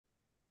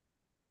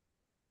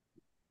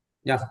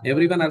Yeah,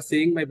 everyone are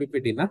seeing my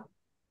PPT, na?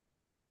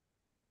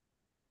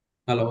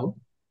 Hello.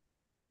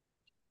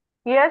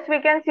 Yes,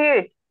 we can see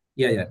it.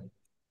 Yeah, yeah,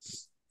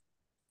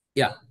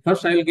 yeah.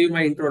 First, I will give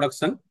my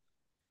introduction.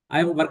 I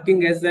am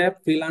working as a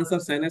freelancer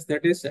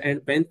anesthetist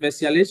and pain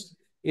specialist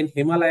in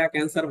Himalaya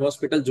Cancer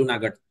Hospital,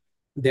 Junagadh.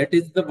 That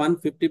is the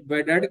 150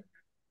 bedded,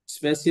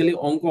 specially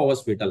onco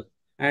hospital.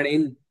 And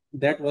in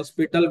that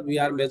hospital, we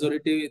are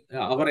majority,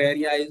 our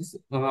area is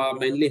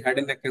mainly head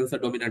and neck cancer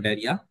dominant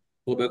area,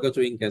 tobacco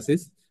chewing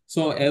cases.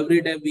 So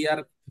every day we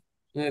are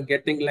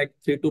getting like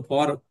 3 to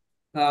 4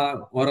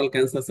 oral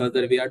cancer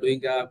surgery. We are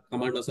doing a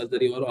commando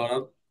surgery or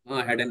oral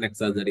head and neck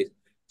surgery.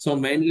 So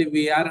mainly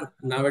we are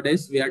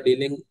nowadays we are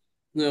dealing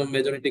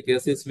majority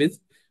cases with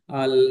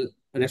uh,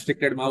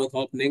 restricted mouth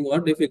opening or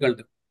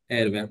difficult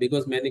airway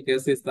because many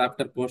cases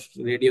after post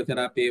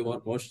radiotherapy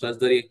or post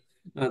surgery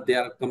they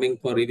are coming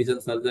for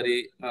revision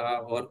surgery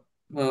or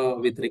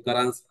with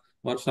recurrence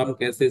or some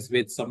cases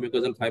with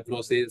submucosal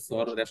fibrosis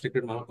or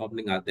restricted mouth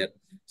opening are there.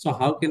 So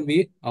how can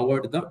we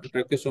avoid the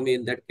tracheostomy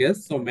in that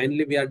case? So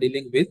mainly we are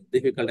dealing with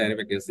difficult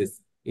airway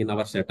cases in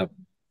our setup.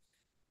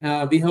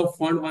 We have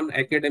found one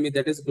academy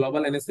that is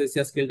Global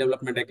Anesthesia Skill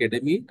Development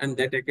Academy, and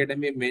that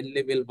academy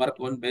mainly will work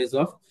on base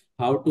of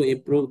how to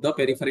improve the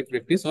periphery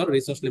practice or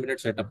resource limited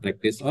setup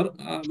practice or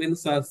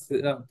means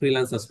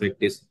freelancers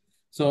practice.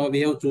 So we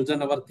have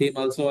chosen our theme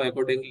also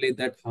accordingly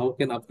that how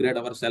can upgrade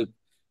ourselves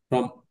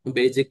from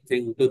basic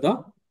thing to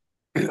the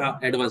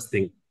advanced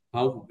thing.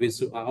 How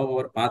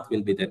our path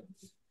will be there.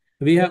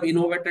 We have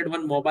innovated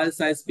one mobile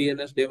size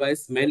PNS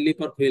device mainly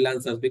for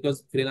freelancers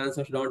because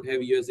freelancers don't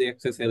have USA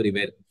access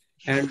everywhere.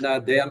 And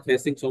they are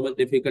facing so much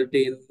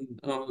difficulty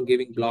in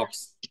giving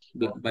blocks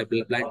by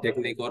blind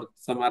technique, or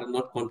some are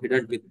not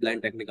confident with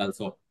blind technique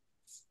also.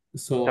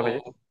 क्या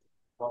बजे?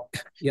 So,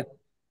 yeah.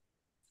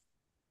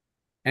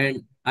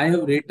 And I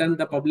have written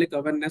the public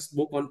awareness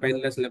book on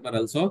painless labor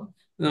also.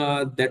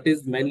 That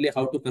is mainly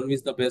how to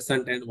convince the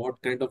patient and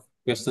what kind of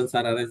questions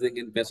are arising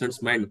in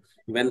patient's mind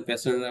when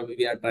patient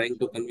we are trying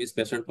to convince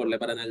patient for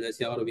labor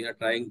analgesia, or we are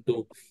trying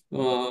to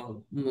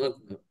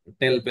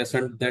tell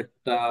patient that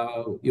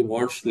you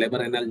want labor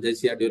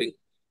analgesia during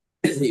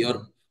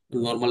your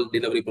normal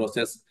delivery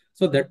process.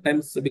 So that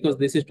times because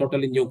this is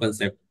totally new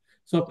concept.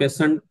 So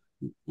patient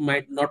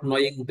might not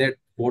knowing that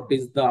what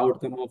is the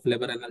outcome of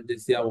labor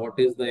analgesia, what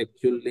is the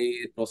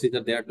actually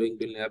procedure they are doing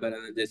to labor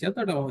analgesia.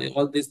 That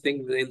all these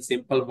things in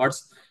simple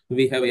words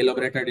we have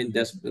elaborated in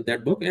this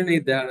that book,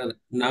 and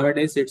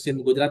nowadays it's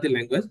in Gujarati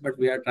language, but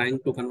we are trying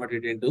to convert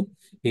it into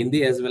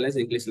Hindi as well as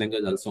English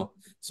language also.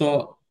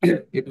 So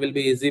it will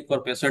be easy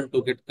for patient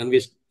to get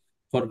convinced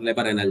for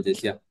labor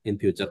analgesia in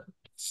future.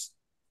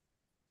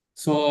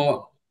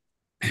 So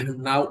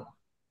now,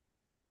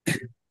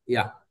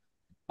 yeah,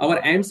 our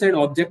aims and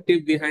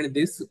objective behind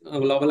this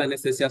Global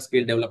Anesthesia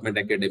Skill Development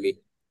Academy.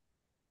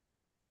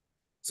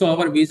 So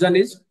our vision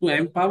is to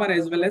empower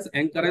as well as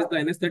encourage the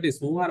anesthetists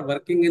who are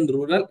working in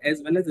rural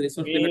as well as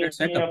resource me limited me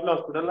setup. आपल्या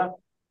हॉस्पिटलला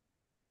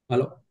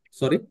Hello,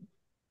 sorry,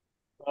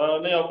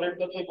 नाही operate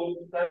करतोय बोल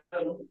काय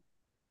झालं?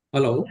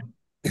 hello.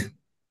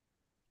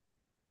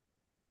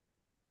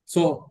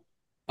 So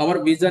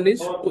our vision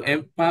is हो to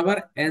empower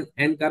and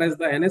encourage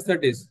the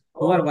anesthetists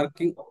who हो are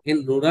working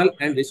in rural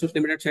and resource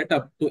limited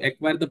setup to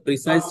acquire the हा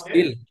precise okay.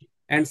 skill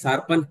and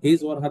sharpen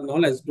his or her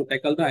knowledge to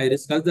tackle the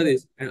high-risk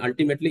surgeries and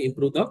ultimately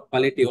improve the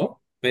quality of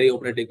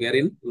perioperative care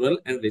in rural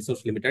and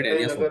resource limited काही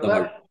areas of the नगरला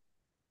world.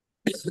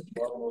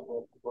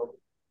 बरं.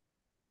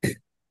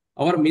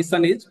 Our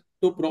mission is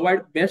to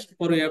provide best फक्त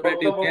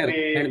perioperative मग care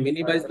ते and काय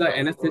minimize the करतात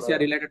anesthesia थोडं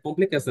related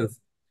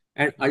complications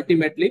and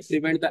ultimately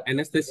prevent the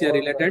anesthesia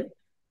related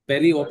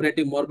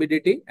perioperative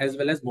morbidity as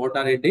well as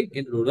mortality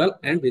in rural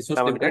and resource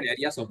काय म्हणते? limited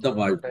areas of the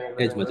world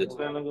as much as.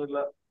 दुसऱ्या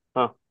नगरला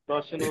हा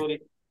रोशनवरी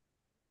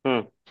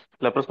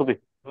laparoscopy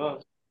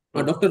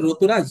Dr.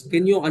 Ruturaj,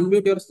 can you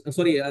unmute your,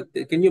 sorry,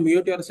 can you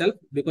mute yourself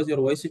because your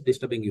voice is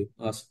disturbing you,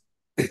 us.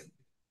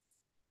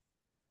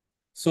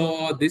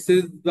 So this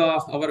is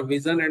our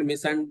vision and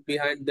mission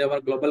behind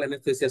our Global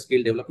Anesthesia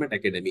Skill Development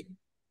Academy.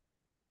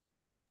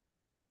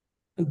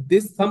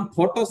 This some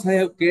photos I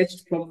have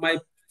catched from my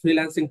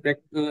freelancing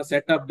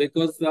setup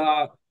because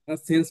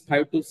since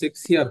 5 to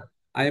 6 years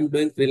I am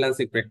doing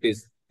freelancing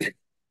practice.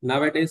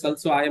 Nowadays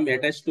also I am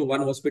attached to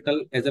one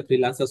hospital as a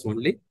freelancer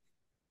only.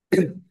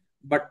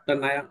 But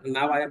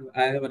now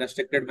I have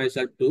restricted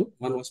myself to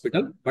one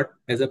hospital, but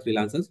as a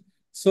freelancer.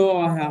 So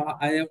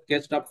I have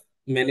catched up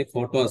many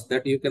photos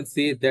that you can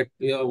see that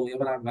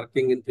whoever are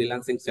working in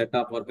freelancing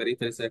setup or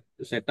periphery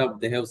setup,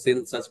 they have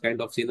seen such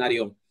kind of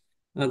scenario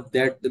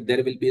that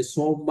there will be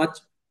so much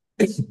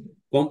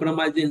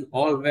compromise in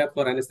all way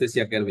for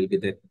anesthesia care will be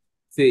there.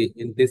 See,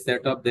 in this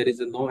setup, there is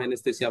no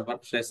anesthesia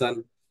work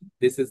session.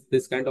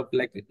 This kind of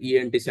like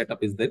ENT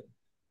setup is there,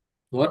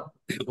 or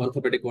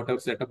orthopedic whatever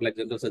setup like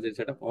general surgery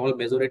setup. All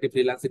majority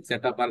freelancing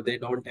setup are they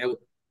don't have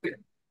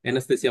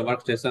anesthesia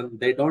workstation.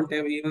 They don't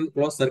have even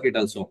closed circuit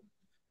also.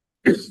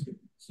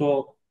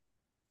 So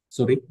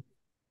sorry.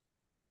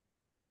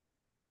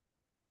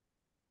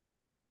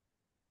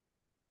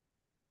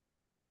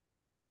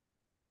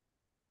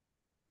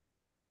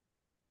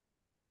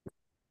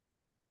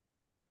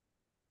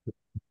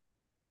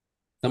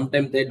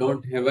 Sometimes they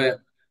don't have a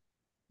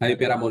high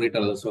para monitor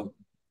also.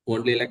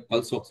 Only like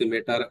pulse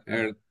oximeter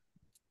and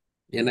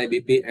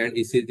NIBP and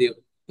ECG,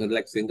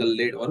 like single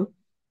lead or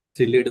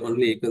three lead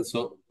only you can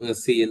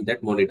see in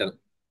that monitor.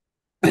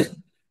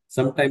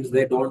 Sometimes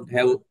they don't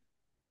have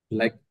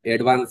like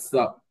advanced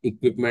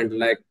equipment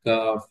like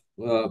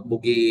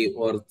boogie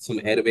or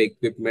some airway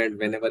equipment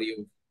whenever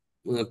you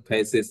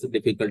faces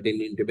difficulty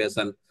in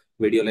intubation,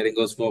 video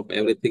laryngoscope,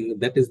 everything.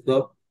 That is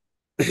the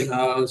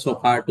so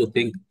hard to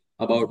think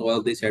about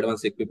all this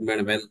advanced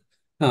equipment when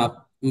uh,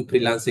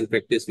 freelancing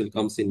practice will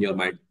comes in your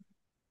mind.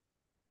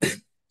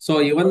 So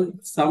even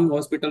some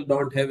hospital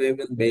don't have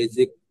even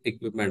basic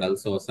equipment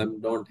also. Some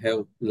don't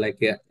have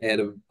like a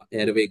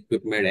airway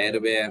equipment,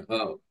 airway,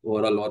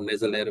 oral or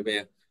nasal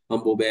airway,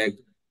 ambu bag.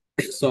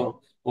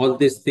 So all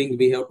these things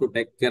we have to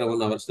take care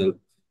on ourselves.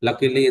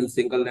 Luckily, in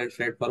single and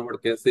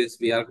straightforward cases,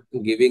 we are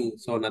giving,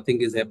 so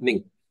nothing is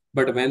happening.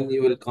 But when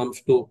you will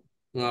comes to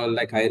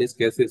like high risk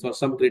cases or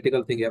some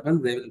critical thing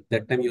happen, they will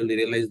that time you will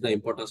realize the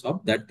importance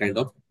of that kind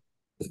of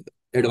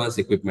advanced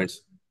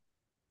equipments.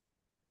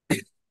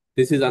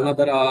 This is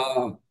another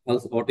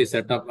OT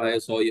setup I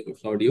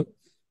showed you.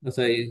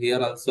 So here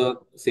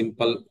also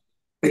simple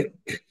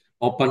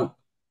open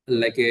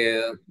like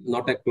a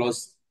not a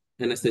closed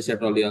anesthesia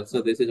trolley.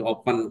 Also this is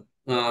open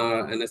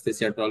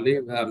anesthesia trolley.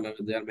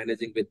 They are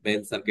managing with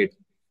main circuit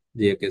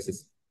GA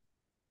cases.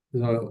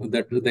 So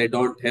that they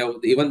don't have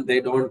even they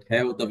don't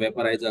have the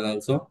vaporizer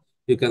also.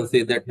 You can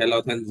see that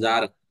halogen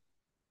jar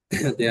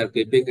they are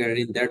keeping and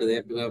in that they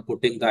are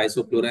putting the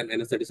isoflurane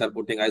anesthetists are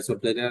putting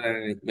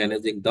isoflurane and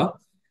managing the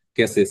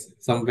cases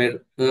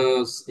somewhere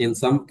in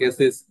some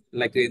cases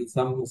like in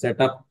some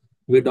setup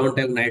we don't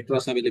have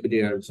nitrous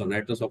availability also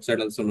nitrous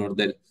oxide also not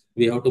there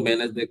we have to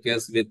manage the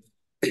case with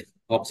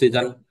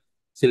oxygen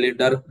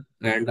cylinder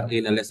and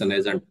inhalation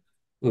agent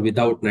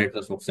without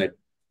nitrous oxide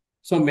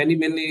so many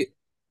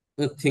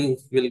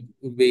things will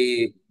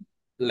be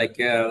like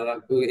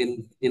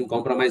in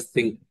compromise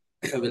thing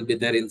will be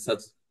there in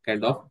such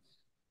kind of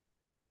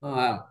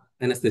uh,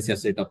 anesthesia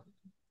setup.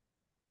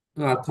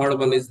 Third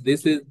one is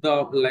this is the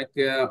like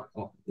uh,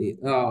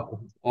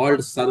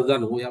 old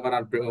surgeon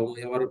whoever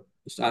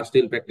are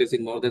still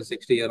practicing more than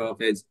 60 year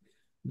of age.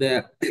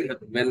 The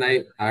when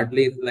I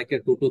hardly like a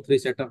 2 to 3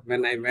 setup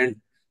when I went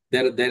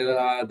there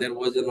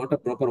was not a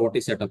proper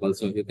OT setup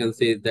also. You can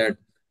see that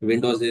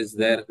Windows is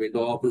there,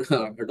 window open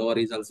door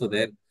is also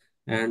there,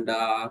 and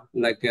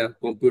like a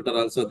computer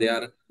also they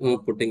are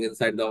putting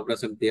inside the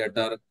operation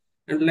theater.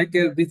 And like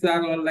these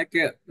are all like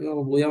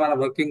whoever are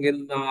working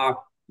in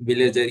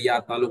village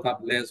area,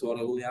 taluka place, or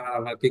who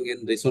are working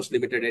in resource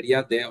limited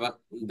area,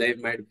 they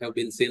might have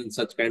been seen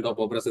such kind of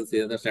operations in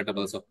the other setup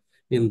also.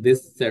 In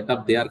this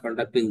setup, they are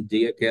conducting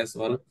GAKs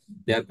or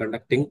they are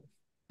conducting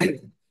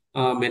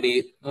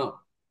many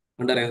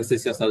under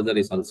anesthesia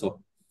surgeries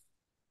also.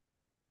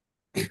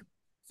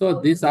 So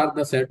these are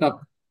the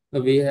setup.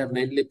 We have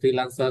mainly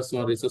freelancers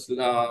or resource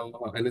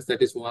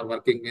anesthetists who are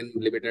working in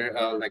limited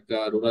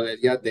rural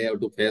area. They have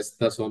to face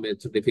the so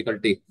much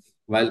difficulty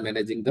while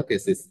managing the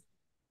cases.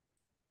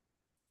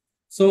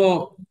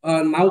 So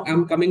now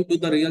I'm coming to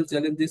the real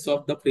challenges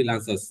of the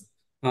freelancers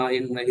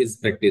in his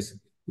practice.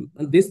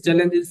 These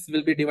challenges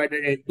will be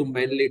divided into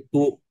mainly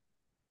two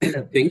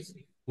things.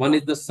 One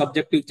is the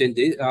subjective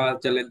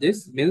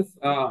challenges, means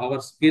our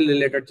skill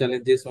related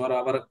challenges or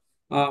our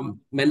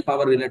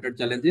manpower related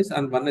challenges,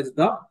 and one is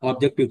the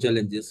objective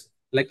challenges,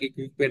 like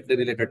equipment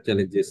related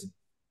challenges.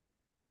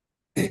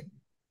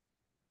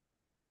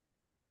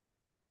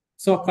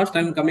 So first,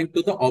 I'm coming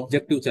to the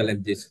objective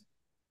challenges.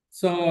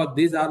 So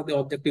these are the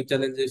objective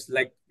challenges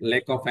like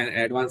lack of an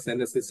advanced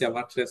anesthesia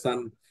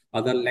workstation,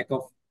 other lack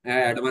of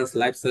advanced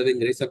life-saving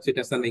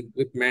resuscitation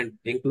equipment,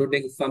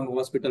 including some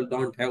hospital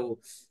don't have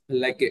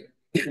like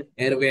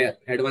airway,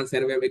 advanced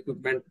airway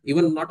equipment,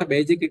 even not a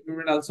basic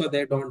equipment also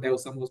they don't have.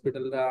 Some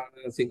hospital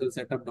single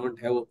setup don't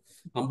have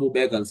ambu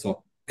bag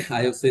also.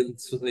 I have seen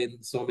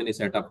so many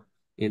setup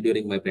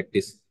during my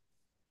practice.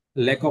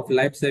 Lack of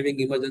life-saving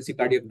emergency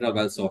cardiac drug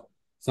also.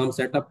 Some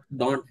setup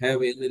don't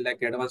have any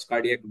like advanced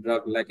cardiac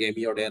drug like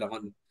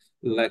amiodarone,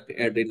 like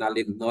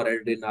adrenaline,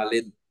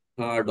 noradrenaline,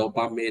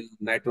 dopamine,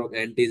 nitro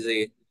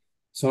anti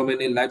so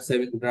many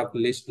life-saving drug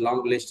list,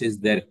 long list is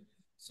there.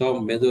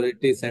 So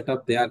majority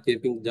setup they are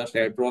keeping just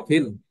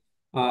atropine,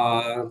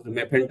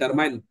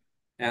 mephentermine,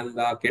 and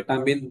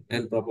ketamine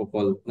and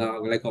propofol,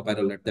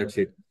 glycopyrrolate. That's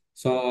it.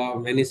 So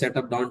many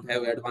setup don't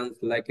have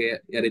advanced like a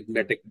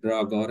arithmetic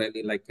drug or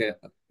any like a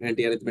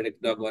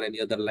anti-arithmetic drug or any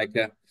other like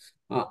a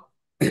uh,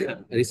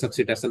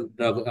 resuscitation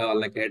drug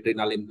like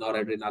adrenaline,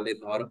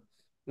 noradrenaline, or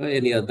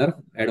any other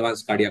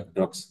advanced cardiac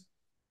drugs.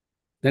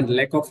 Then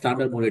lack of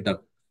standard monitor.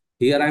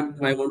 Here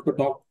I want to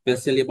talk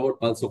especially about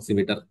pulse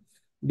oximeter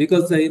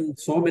because in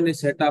so many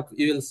setup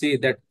you will see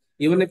that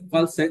even if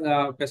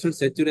patient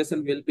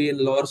saturation will be in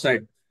lower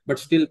side, but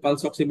still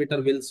pulse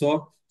oximeter will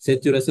show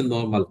saturation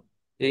normal.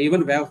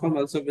 Even waveform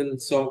also will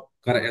show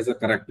as a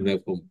correct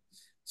waveform.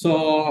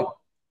 So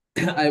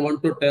I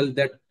want to tell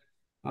that.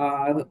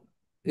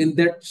 in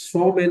that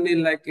so many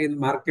like in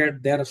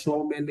market there are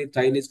so many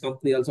Chinese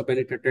company also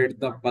penetrated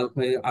the bulk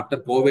after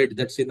COVID.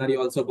 That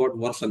scenario also got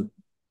worsened.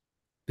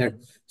 That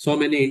so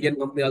many Indian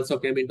company also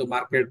came into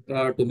market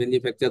to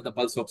manufacture the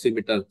pulse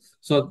oximeter.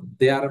 So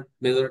they are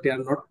majority are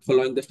not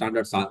following the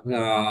standard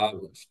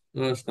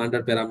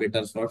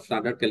parameters or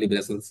standard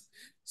calibrations.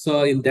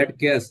 So in that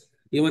case,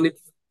 even if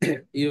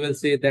you will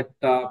see that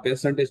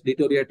patient is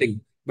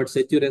deteriorating, but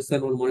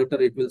saturation on monitor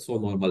it will show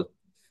normal.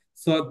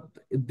 So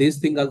this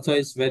thing also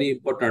is very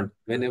important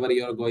whenever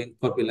you are going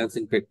for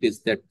freelancing practice,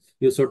 that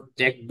you should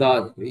check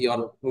the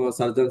your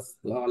surgeons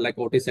like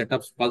OT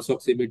setups, pulse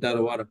oximeter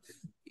or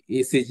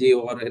ECG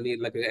or any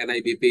like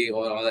NIBP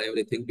or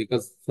everything,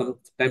 because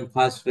sometimes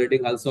fast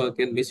reading also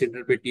can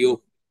misinterpret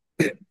you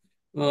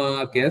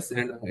case,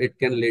 and it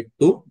can lead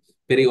to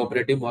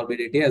perioperative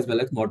morbidity as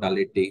well as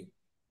mortality.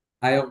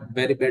 I have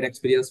very bad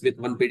experience with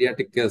one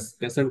pediatric case.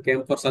 Patient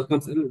came for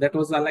circumcision. That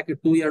was like a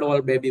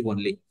 2-year-old baby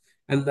only,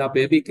 and the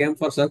baby came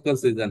for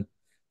circumcision.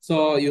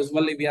 So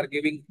usually we are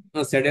giving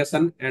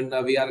sedation, and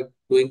we are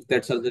doing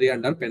that surgery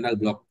under penile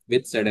block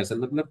with sedation.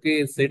 मतलब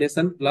कि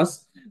sedation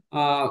plus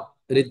uh,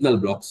 regional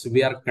blocks.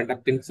 We are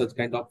conducting such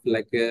kind of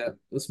like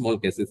small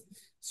cases.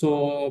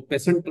 So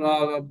patient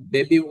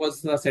baby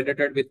was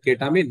sedated with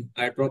ketamine,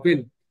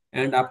 atropine,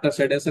 and after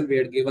sedation we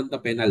had given the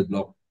penile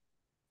block.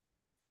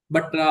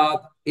 But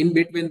in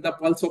between the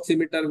pulse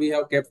oximeter, we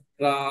have kept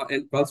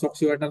and pulse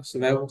oximeter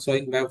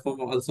showing waveform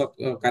also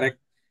correct,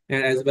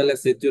 and as well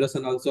as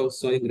saturation also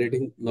showing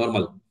reading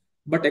normal.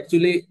 But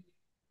actually,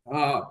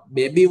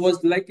 baby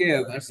was like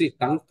a see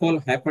tongue fall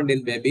happened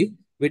in baby.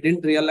 We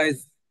didn't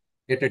realize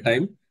at a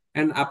time,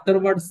 and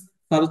afterwards,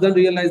 surgeon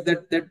realized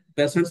that that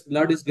patient's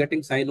blood is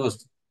getting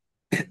cyanosed,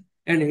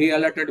 and he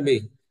alerted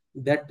me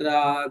that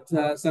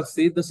sir,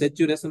 see the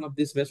saturation of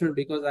this patient,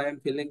 because I am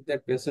feeling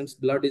that patient's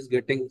blood is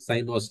getting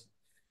cyanosed.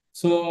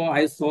 So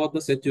I saw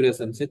the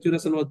saturation.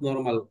 Saturation was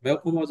normal.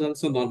 Vacuum was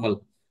also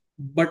normal.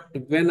 But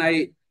when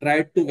I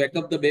tried to wake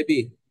up the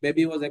baby,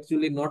 baby was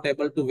actually not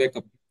able to wake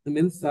up.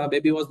 Means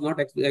baby was not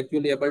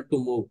actually able to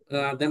move.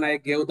 Then I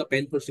gave the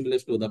painful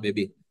stimulus to the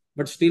baby,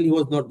 but still he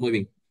was not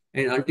moving.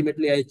 And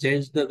ultimately, I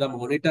changed the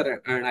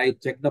monitor and I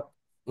checked the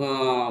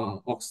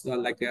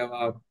like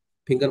a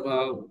finger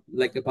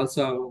like a pulse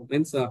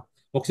means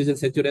oxygen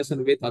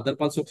saturation with other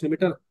pulse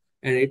oximeter,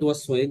 and it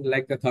was showing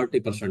like a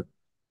 30%.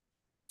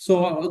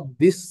 So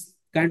this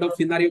kind of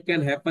scenario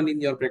can happen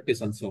in your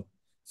practice also.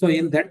 So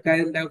in that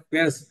kind of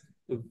case,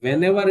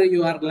 whenever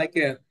you are like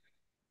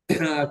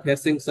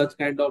facing such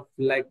kind of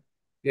like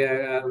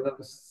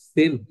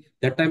sin,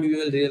 that time you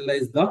will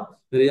realize the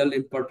real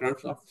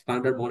importance of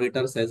standard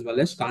monitors as well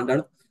as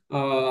standard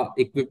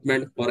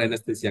equipment for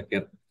anesthesia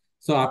care.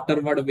 So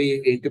afterward, we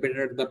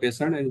intubated the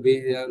patient, and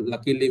we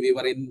luckily we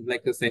were in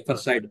like a safer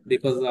side,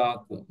 because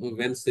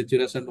when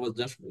situation was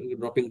just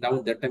dropping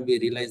down, that time we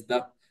realized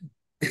the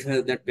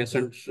that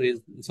patient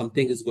is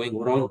something is going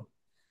wrong,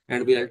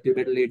 and we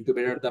ultimately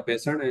intubated the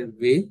patient, and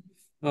we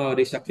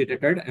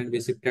resuscitated and we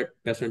shifted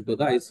patient to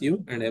the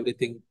ICU, and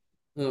everything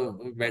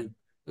went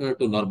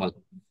to normal.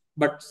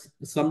 But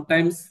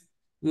sometimes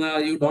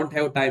you don't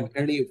have time,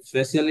 and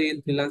especially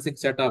in freelancing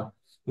setup,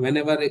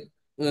 whenever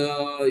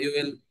you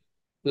will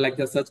like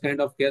such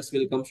kind of case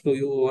will comes to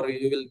you, or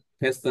you will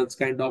face such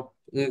kind of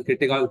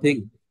critical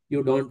thing,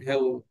 you don't have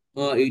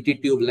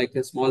ET tube, like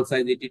a small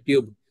size ET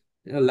tube.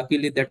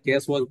 Luckily, that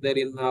case was there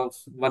in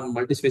one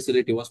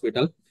multi-specialty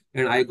hospital,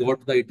 and I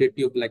got the ET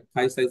tube like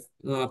five size,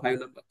 five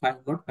number, five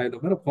not five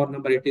number, four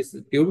number it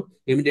is tube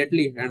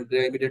immediately, and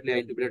immediately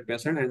I intubated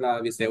patient,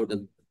 and we saved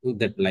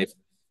that life.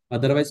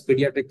 Otherwise,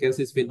 pediatric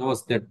cases we know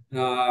that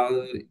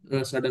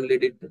suddenly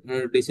did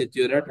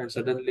desaturate, and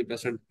suddenly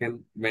patient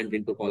can went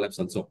into collapse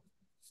also.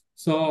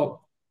 So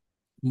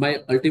my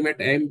ultimate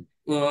aim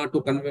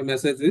to convey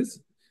message is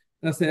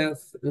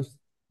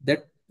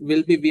that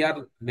will be we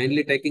are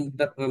mainly taking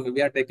the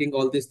we are taking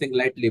all these things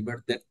lightly, but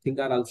that thing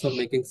are also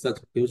making such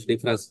huge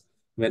difference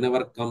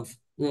whenever comes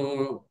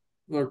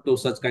to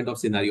such kind of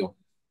scenario.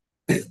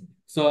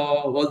 So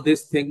all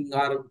these things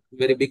are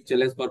very big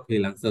challenge for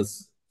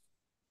freelancers.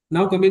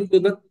 Now coming to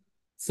the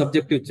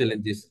subjective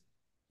challenges,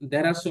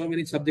 there are so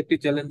many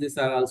subjective challenges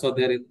are also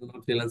there in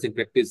freelancing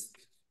practice.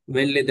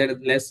 Mainly, there are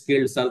less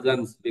skilled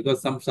surgeons,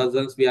 because some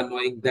surgeons we are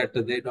knowing that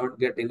they don't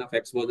get enough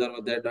exposure,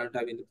 or they don't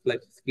have enough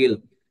like skill.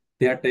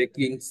 They are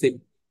taking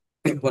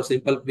for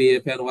simple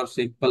PFN or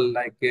simple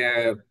like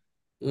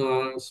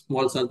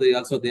small surgery.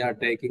 Also, they are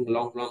taking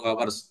long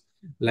hours.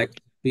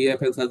 Like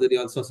PFN surgery,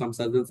 also some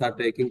surgeons are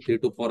taking 3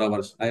 to 4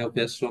 hours. I have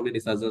faced so many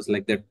surgeons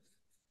like that.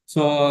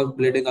 So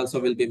bleeding also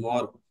will be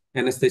more.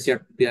 Anesthesia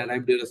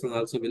time duration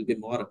also will be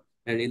more.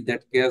 And in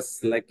that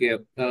case, like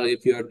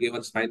if you are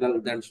given spinal,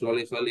 then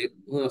slowly,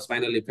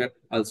 spinal effect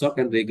also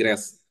can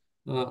regress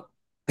uh,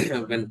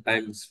 when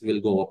times will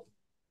go up.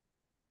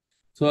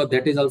 So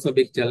that is also a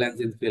big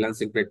challenge in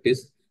freelancing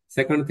practice.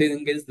 Second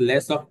thing is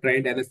less of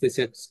trained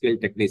anesthesia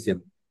skilled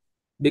technician,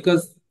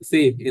 because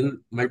see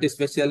in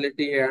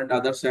multi-speciality and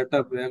other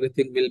setup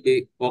everything will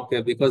be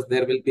okay, because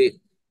there will be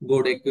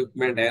good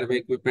equipment, airway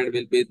equipment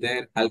will be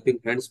there, helping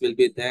hands will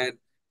be there,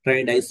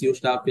 trained ICU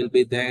staff will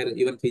be there,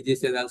 even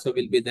physicians also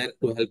will be there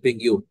to helping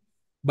you.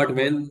 But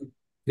when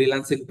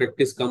freelancing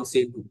practice comes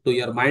into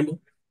your mind,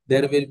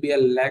 there will be a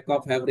lack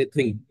of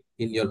everything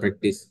in your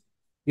practice.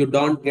 You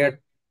don't get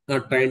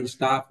trained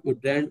staff, you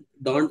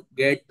don't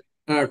get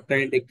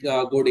trained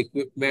good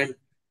equipment,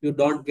 you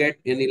don't get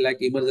any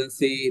like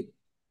emergency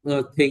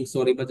things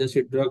or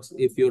emergency drugs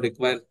if you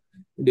require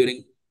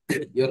during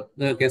your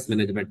case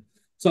management.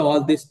 So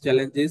all these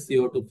challenges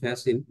you have to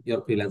face in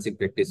your freelancing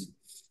practice.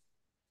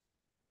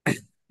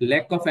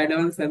 Lack of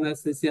advanced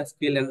anesthesia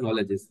skill and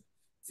knowledge.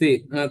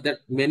 See, that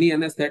many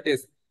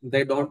anesthetists,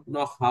 they don't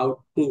know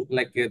how to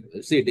like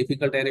see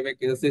difficult area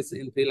cases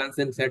in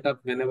freelancing setup.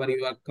 Whenever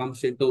you are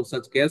comes into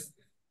such case,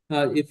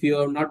 if you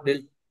have not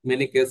dealt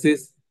many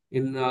cases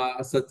in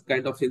such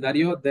kind of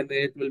scenario, then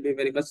it will be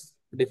very much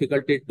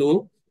difficulty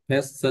to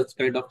face such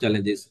kind of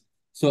challenges.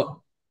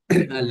 So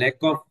a lack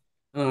of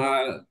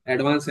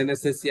advanced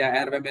anesthesia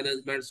airway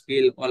management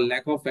skill, or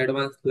lack of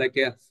advanced like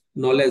a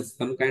knowledge,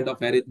 some kind of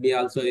arrhythmia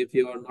also if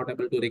you are not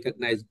able to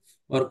recognize,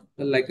 or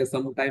like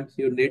sometimes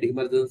you need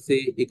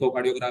emergency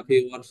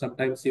echocardiography, or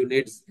sometimes you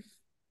need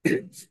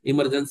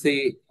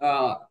emergency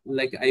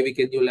like IV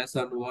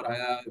cannulation, or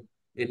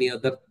any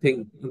other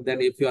thing. Then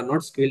if you are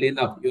not skilled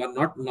enough, you are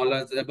not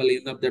knowledgeable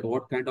enough that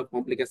what kind of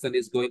complication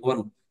is going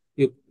on.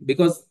 You,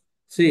 because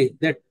see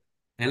that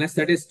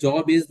anesthetist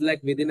job is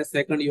like within a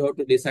second you have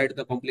to decide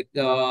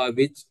the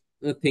which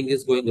thing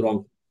is going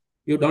wrong.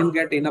 You don't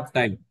get enough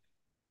time.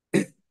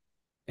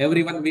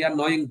 Everyone we are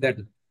knowing that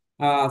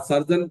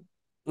surgeon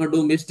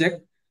do mistake,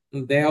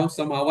 they have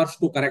some hours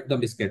to correct the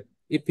mistake.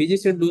 If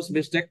physician does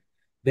mistake,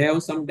 they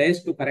have some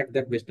days to correct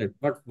that mistake.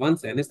 But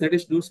once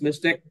anesthetist does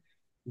mistake,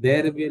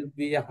 there will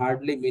be a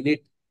hardly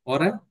minute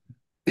or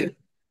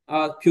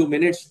a few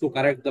minutes to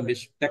correct the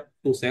mistake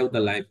to save the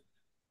life.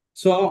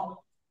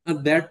 So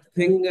that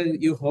thing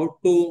you have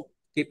to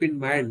keep in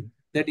mind,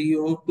 that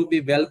you have to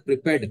be well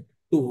prepared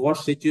to what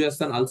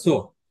situation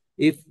also.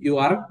 If you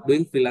are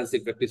doing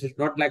freelancing practice, it's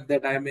not like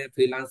that I am a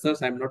freelancer,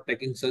 I'm not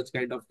taking such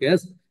kind of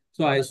case.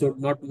 So I should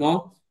not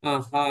know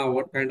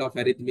what kind of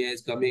arrhythmia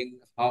is coming.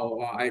 How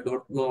I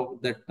don't know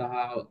that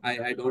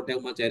I don't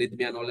have much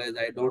arrhythmia knowledge.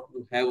 I don't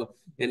have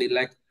any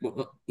like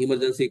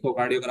emergency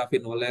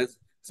echocardiography knowledge.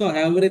 So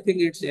everything,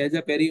 it's as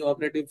a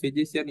peri-operative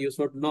physician, you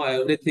should know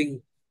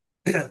everything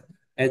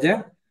as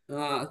a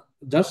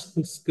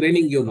just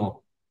screening,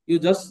 you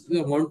just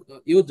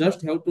you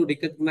just have to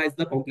recognize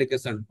the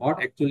complication,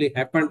 what actually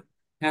happened,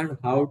 and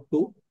how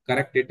to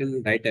correct it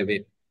in right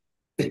away.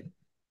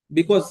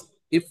 Because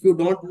if you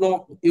don't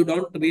know, you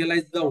don't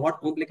realize the what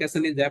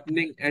complication is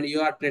happening and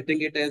you are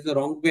treating it as the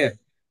wrong way,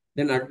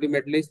 then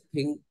ultimately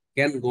thing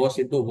can goes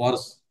into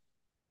worse,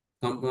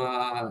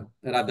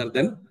 rather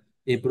than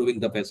improving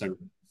the patient.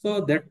 So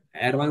that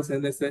advanced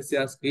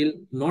anesthesia skill,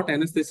 not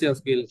anesthesia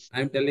skill,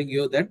 I'm telling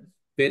you that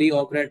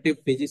peri-operative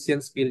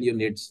physician skill you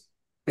need.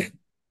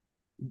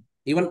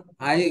 Even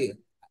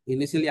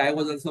initially I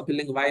was also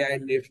feeling why I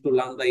need to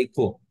learn the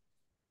echo.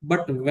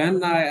 But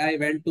when I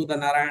went to the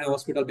Narayana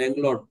Hospital,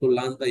 Bangalore to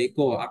learn the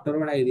echo,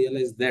 afterward I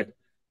realized that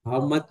how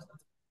much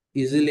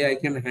easily I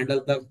can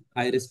handle the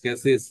high risk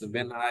cases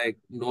when I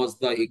knows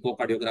the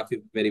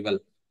echocardiography very well.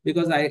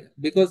 Because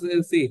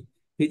see,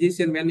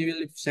 physician, when you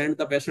will send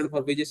the patient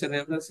for physician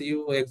reference,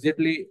 you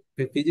exactly,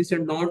 the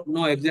physician don't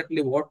know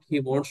exactly what he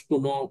wants to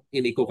know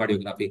in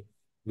echocardiography.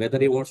 Whether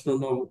he wants to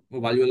know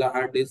valvular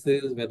heart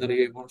disease, whether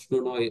he wants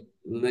to know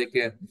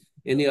like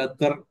any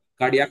other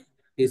cardiac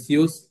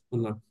issues or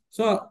not.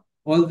 So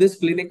all this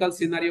clinical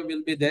scenario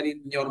will be there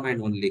in your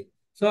mind only.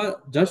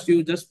 So just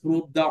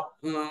prove the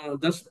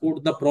just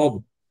put the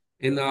probe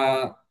in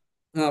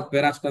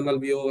parasternal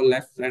view,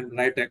 left and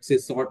right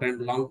axis, short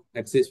and long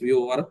axis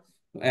view, or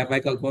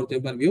apical four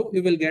chamber view.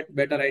 You will get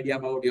better idea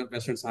about your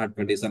patient's heart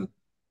condition.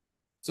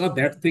 So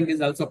that thing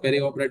is also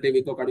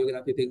perioperative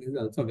echocardiography thing is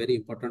also very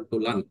important to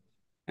learn,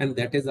 and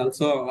that is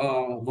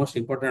also most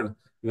important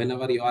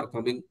whenever you are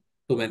coming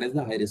to manage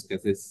the high risk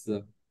cases.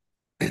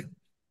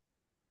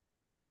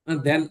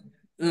 And then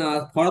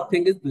fourth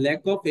thing is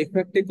lack of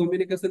effective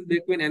communication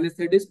between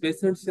anesthetists,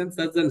 patients, and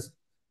surgeons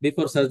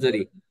before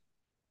surgery.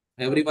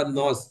 Everyone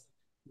knows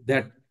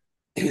that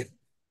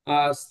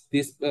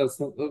this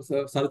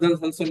surgeons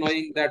also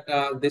knowing that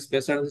this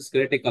patient is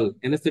critical.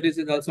 Anesthetist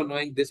is also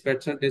knowing this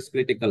patient is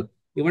critical.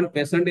 Even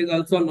patient is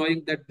also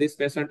knowing that this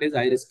patient is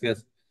high risk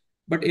case.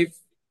 But if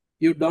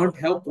you don't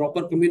have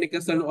proper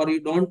communication, or you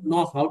don't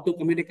know how to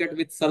communicate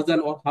with surgeon,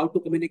 or how to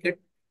communicate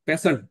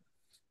patient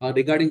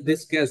regarding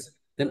this case,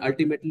 then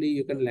ultimately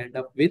you can land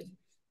up with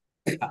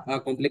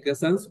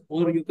complications,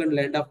 or you can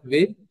land up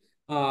with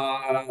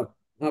uh,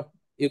 uh,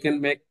 you can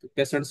make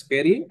patient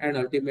scary, and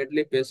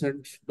ultimately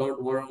patients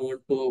don't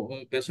want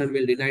to patient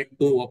will deny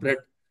to operate,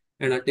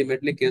 and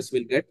ultimately case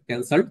will get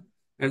cancelled,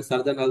 and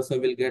surgeon also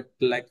will get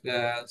like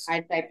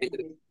I type to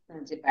angry.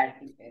 this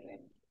badly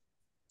parent.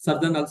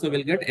 Surgeon also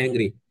will get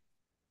angry.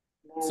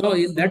 So No,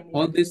 in that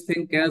all this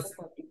thing not case,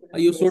 a particular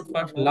you should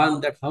place first number.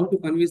 learn that how to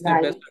convince the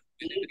Right. patient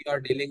whenever you are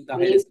dealing the high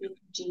Male risk. with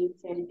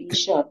jeans and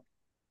t-shirt.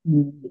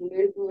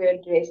 Female to wear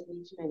dress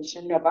which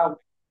mentioned above.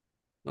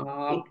 It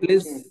will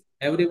Please, change.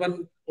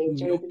 everyone, mute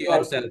Nature is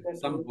yourself. writing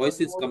Some the voice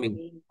rules is one coming more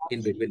thing in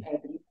must between. be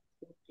every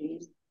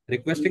please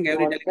Requesting keep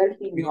every yourself delegate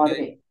to in mute your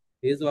way,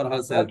 his or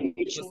herself but it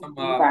because should some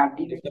be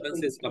badly made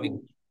disturbance is coming.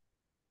 quickly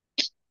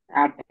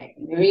at time.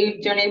 Maybe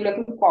it's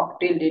like a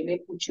cocktail day,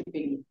 like kuch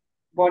bhi.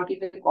 What is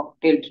a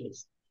cocktail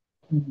dress?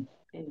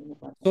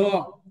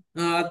 So,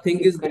 thing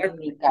is that Difficult to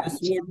make you that.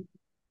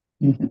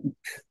 should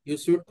you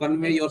should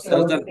convey your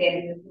surgeon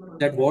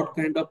that what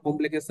kind of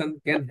complication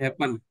can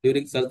happen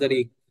during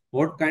surgery,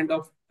 what kind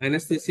of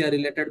anesthesia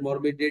related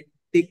morbidity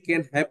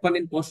can happen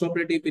in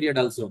post-operative period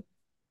also.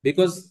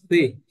 Because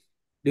see,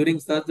 during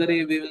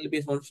surgery we will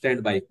be on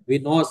standby. We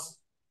know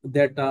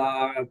that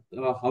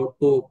how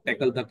to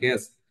tackle the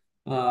case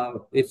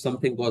if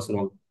something goes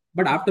wrong.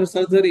 But after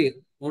surgery,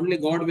 only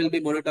God will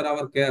be monitor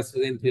our case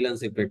in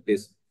freelancing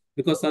practice.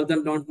 Because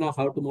surgeon don't know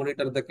how to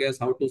monitor the case,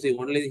 how to see.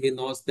 Only he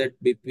knows that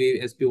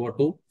BP,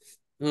 SpO2,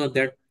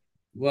 that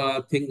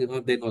thing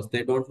they know.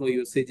 They don't know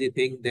UCG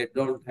thing. They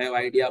don't have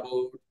idea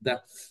about the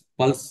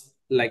pulse.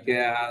 Like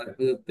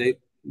they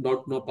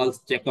don't know pulse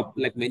checkup,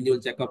 like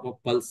manual checkup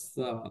of pulse,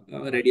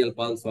 radial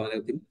pulse or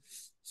everything.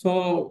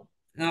 So,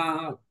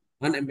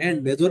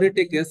 and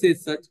majority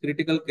cases, such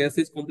critical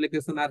cases,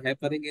 complication are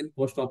happening in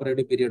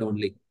post-operative period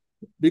only.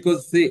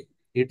 Because see,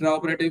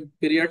 intraoperative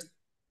periods,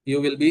 you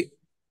will be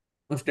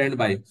on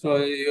standby. So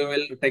you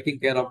will taking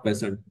care of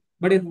patient.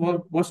 But in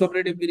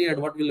post-operative period,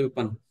 what will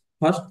happen?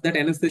 First, that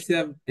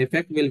anesthesia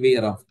effect will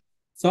wear off.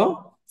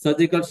 So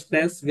surgical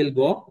stress will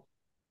go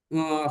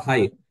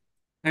high.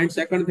 And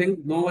second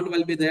thing, no one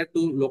will be there to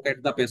look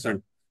at the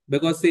patient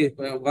because see,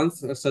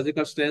 once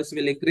surgical stress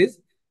will increase,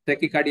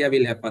 tachycardia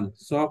will happen.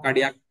 So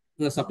cardiac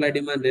supply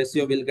demand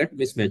ratio will get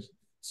mismatched.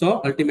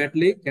 So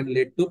ultimately can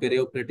lead to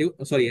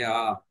perioperative, sorry,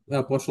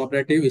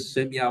 post-operative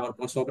ischemia or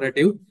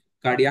post-operative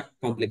cardiac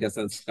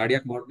complications,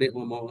 cardiac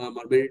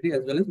morbidity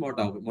as well as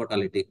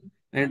mortality.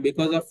 And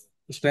because of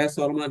stress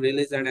hormone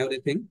release and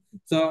everything,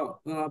 so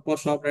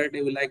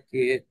post-operative like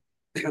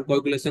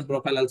coagulation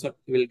profile also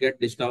will get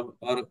disturbed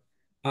or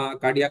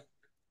cardiac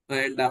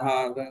and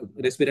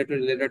respiratory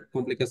related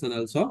complication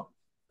also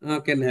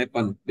can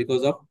happen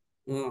because of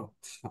uh,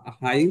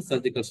 high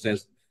surgical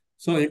stress.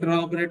 So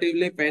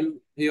intraoperatively, pain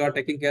you are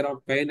taking care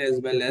of pain as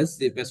well as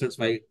the patient's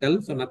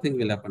vital, so nothing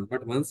will happen.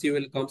 But once you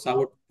will comes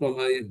out from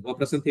a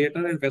operation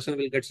theater and patient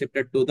will get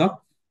shifted to the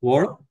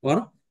ward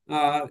or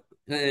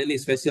any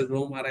special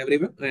room or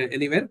everywhere,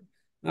 anywhere,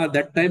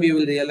 that time you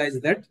will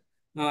realize that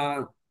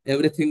uh,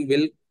 everything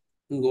will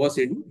goes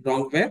in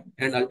wrong way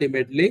and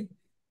ultimately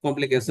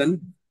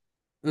complication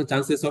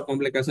chances of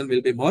complication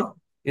will be more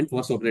in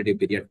post-operative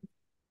period.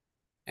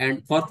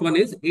 And fourth one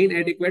is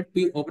inadequate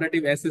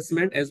pre-operative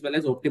assessment as well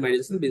as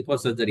optimization before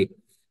surgery.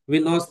 We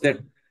know that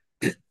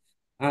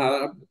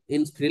uh,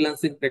 in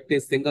freelancing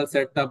practice, single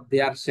setup, they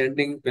are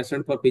sending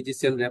patient for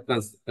physician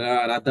reference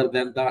rather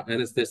than the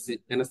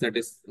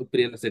anesthetic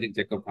pre-anesthetic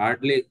checkup.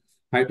 Hardly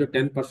 5 to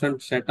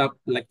 10% setup,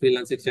 like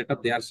freelancing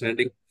setup, they are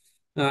sending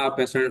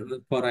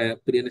patient for a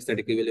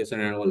pre-anesthetic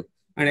evaluation and all.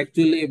 And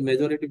actually,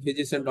 majority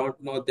physicians don't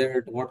know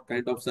that what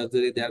kind of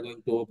surgery they are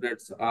going to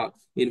operate,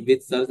 in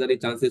which surgery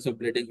chances of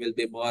bleeding will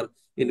be more,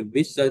 in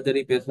which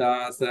surgery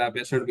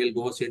patient will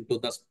go into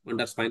the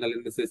under spinal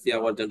anesthesia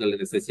or general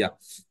anesthesia.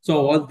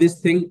 So all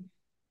this thing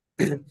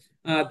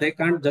they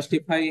can't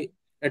justify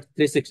at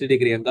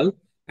 360-degree angle.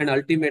 And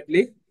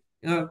ultimately,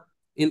 uh,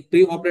 in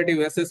pre-operative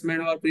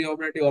assessment or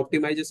pre-operative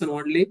optimization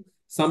only,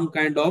 some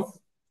kind of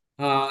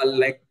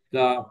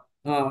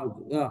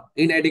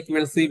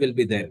inadequacy will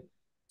be there.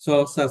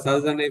 So,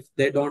 surgeon, if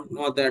they don't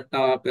know that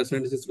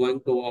patient is going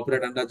to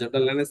operate under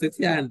general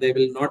anesthesia and they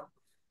will not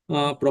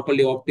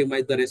properly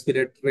optimize the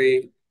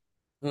respiratory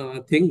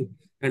thing,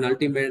 and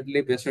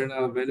ultimately patient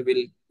when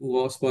will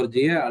goes for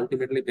GA,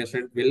 ultimately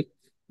patient will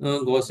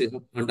goes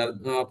under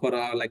for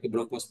like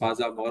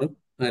bronchospasm or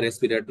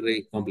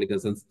respiratory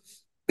complications.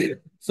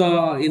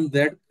 So in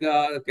that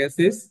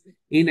cases,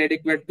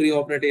 inadequate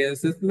pre-operative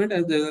assessment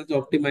as well as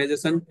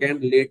optimization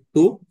can lead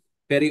to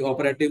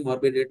peri-operative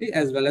morbidity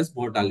as well as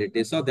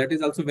mortality. So that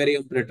is also very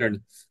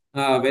important.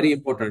 Very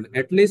important.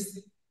 At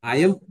least I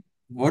am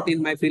what in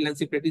my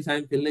freelancing practice, I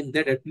am feeling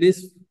that at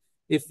least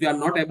if we are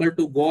not able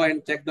to go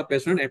and check the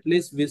patient, at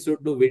least we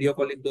should do video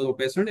calling to the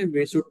patient and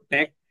we should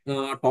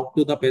talk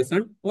to the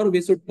patient, or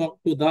we should talk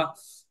to the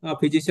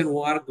physician who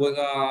are going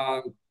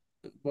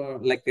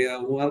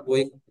who are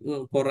going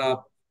for a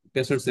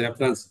patient's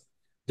reference.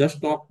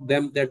 Just talk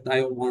them that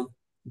I want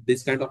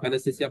this kind of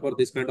anesthesia for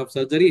this kind of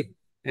surgery,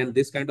 and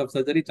this kind of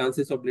surgery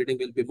chances of bleeding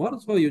will be more.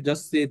 So you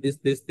just say this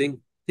thing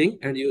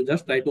and you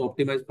just try to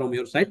optimize from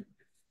your side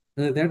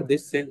that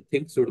this same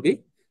thing should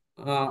be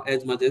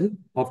as much as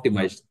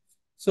optimized.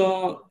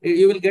 So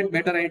you will get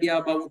better idea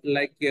about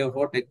like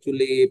what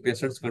actually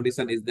patient's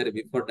condition is there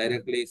before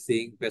directly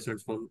seeing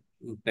patients from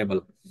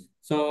table.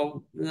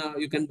 So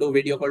you can do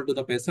video call to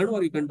the patient,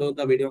 or you can do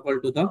the video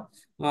call to the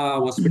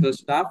hospital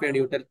staff, and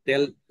you can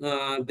tell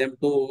them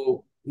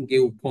to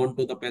give phone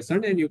to the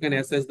patient, and you can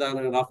assess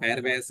the rough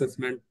airway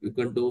assessment. You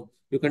can do,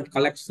 you can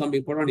collect some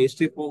important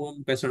history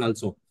from patient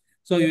also.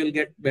 So you will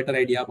get better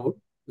idea about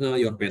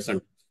your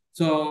patient.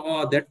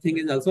 So that thing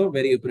is also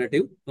very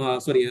operative.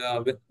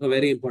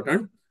 Very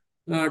important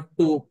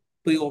to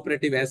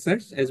pre-operative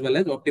assets as well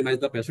as optimize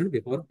the patient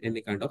before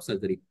any kind of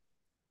surgery.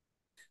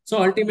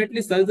 So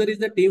ultimately, surgery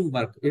is a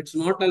teamwork. It's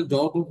not a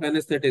job of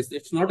anesthetists.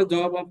 It's not a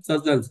job of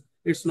surgeons.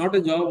 It's not a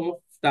job of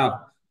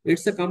staff.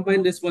 It's a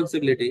combined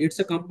responsibility. It's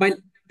a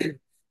combined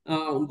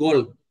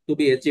goal to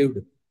be achieved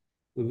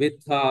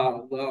with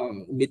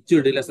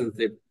mutual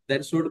relationship.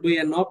 There should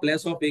be no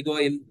place of ego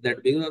in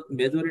that, because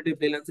majority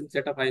freelancing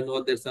setup, I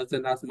know that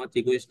surgeons are much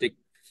egoistic.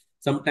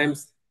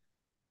 Sometimes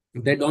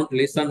they don't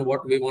listen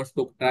what we want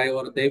to try,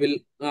 or they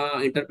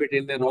will interpret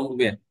in the wrong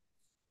way.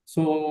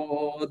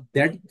 So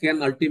that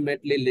can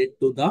ultimately lead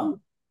to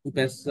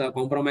the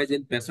compromise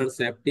in patient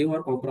safety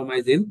or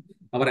compromise in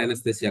our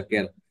anesthesia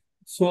care.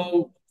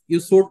 So you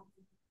should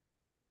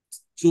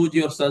choose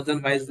your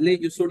surgeon wisely.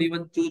 You should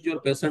even choose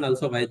your patient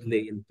also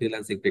wisely in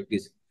freelancing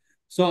practice.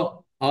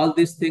 So all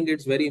these things,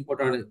 it's very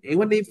important.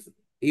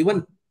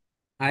 Even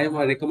I am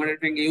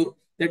recommending you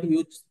that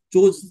you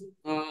choose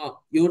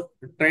your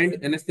trained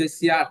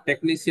anesthesia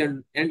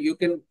technician, and you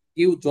can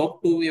give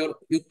job to your,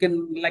 you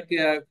can like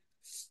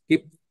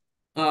keep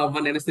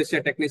one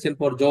anesthesia technician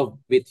for job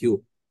with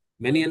you.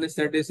 Many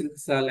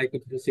anesthetists like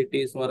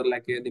cities or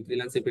like the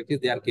freelancing practice,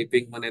 they are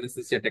keeping one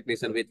anesthesia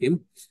technician with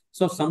him.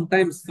 So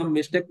sometimes some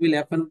mistake will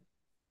happen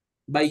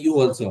by you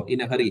also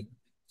in a hurry.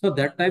 So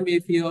that time,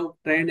 if you have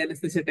trained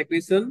anesthesia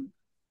technician,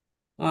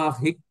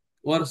 he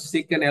or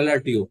she can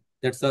alert you.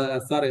 That's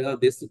sorry,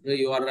 this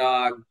you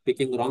are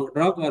picking wrong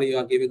drug or you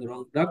are giving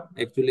wrong drug.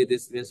 Actually,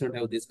 this patient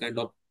have this kind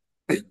of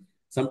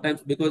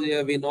sometimes, because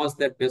we know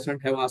that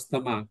patient have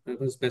asthma,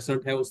 because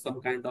patient have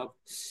some kind of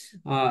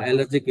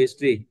allergic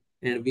history,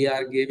 and we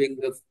are giving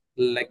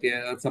like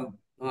some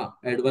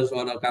adverse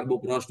or a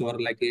carboprost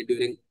or like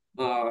during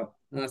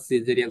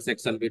cesarean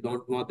section. We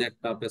don't know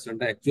that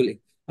patient actually.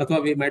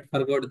 Or we might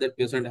forget that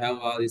patient have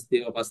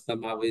history of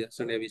asthma, we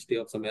have history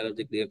of some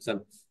allergic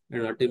reaction,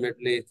 and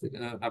ultimately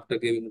after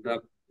giving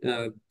drug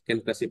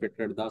can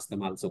precipitate the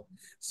asthma also.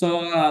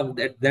 So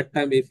at that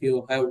time, if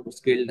you have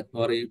skilled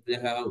or if you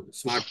have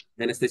smart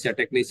anesthesia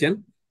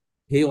technician,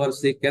 he or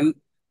she can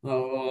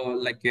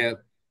like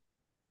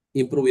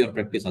improve your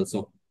practice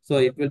also. So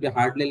it will be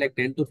hardly like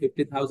 10 to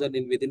 50,000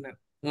 in within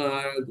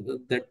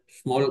that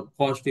small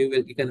cost.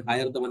 You can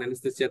hire the one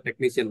anesthesia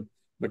technician,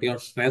 but your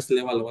stress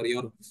level or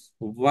your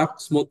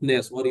work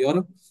smoothness or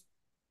your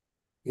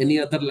any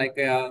other like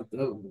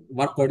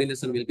work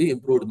coordination will be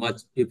improved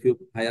much if you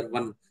hire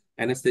one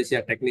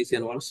anesthesia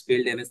technician or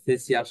skilled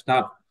anesthesia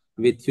staff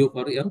with you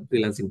for your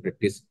freelancing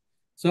practice.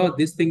 So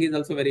this thing is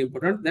also very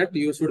important, that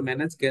you should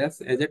manage care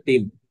as a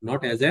team,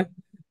 not as a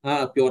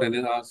pure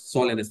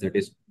sole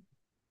anesthetist.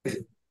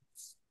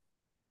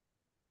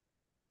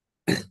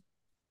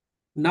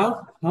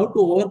 Now, how to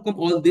overcome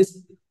all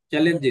these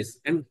challenges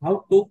and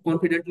how to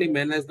confidently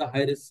manage the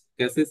high risk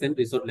cases and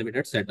resource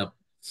limited setup.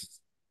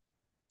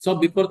 So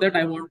before that,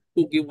 I want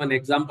to give one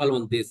example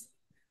on this.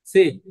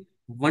 See,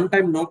 one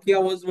time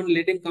Nokia was one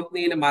leading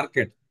company in a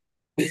market,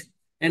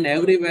 and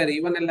everywhere,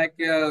 even like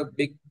a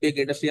big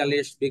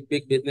industrialist,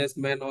 big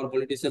businessman or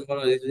politician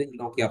were using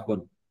Nokia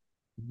phone.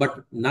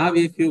 But now,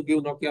 if you give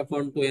Nokia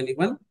phone to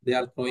anyone, they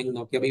are throwing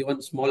Nokia.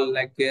 Even small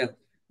like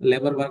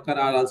labor worker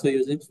are also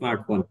using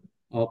smartphone,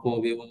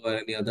 Oppo, Vivo, or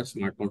any other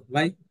smartphone.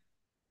 Why?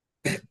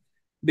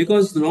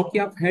 Because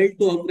Nokia failed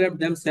to upgrade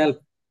themselves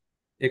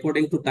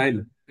according to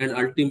time and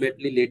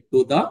ultimately led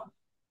to the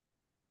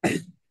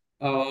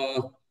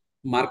uh,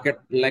 market,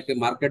 like a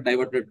market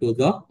diverted to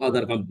the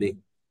other company.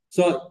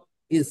 So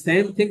the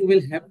same thing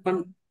will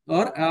happen,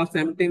 or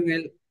same thing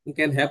will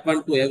can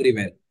happen to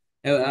everywhere,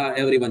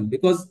 everyone,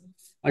 because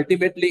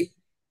ultimately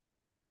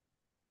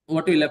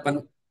what will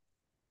happen?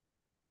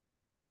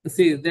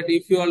 See that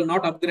if you will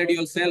not upgrade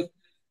yourself,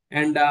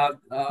 and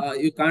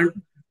you can't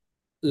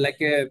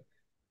like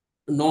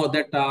know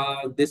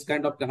that this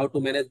kind of how to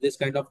manage this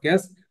kind of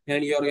case,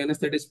 and your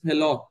anesthetist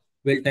fellow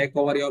will take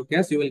over your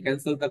case, you will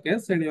cancel the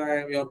case, and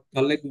your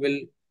colleague will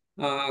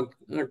uh,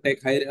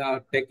 take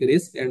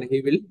risk, and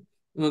he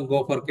will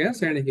go for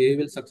case, and he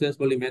will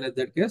successfully manage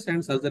that case,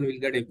 and surgeon will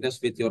get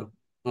impressed with your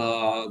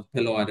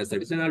fellow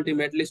anesthetist, and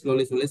ultimately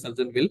slowly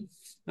surgeon will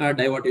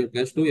divert your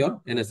case to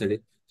your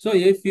anesthetist. So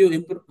if you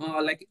improve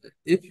like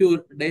if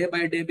you day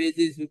by day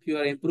basis, if you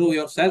are improve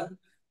yourself,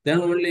 then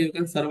only you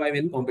can survive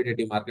in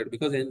competitive market,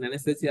 because in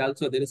anesthesia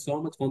also there is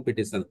so much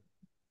competition.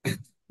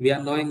 We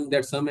are knowing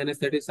that some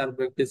anesthetists are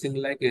practicing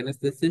like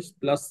anesthetists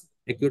plus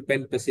acute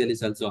pain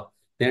specialists also.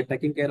 They are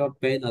taking care of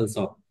pain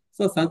also.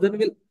 So surgeon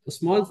will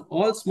small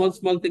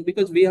thing,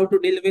 because we have to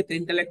deal with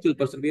intellectual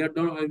person. We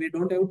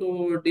don't have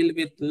to deal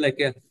with like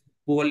a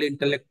poorly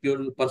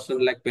intellectual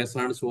person like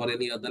patients or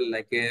any other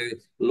like a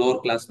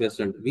lower class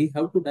patient. We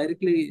have to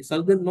directly,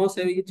 surgeon knows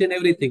each and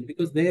everything,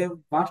 because they have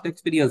vast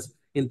experience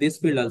in this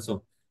field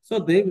also.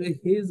 So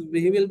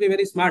he will be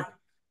very smart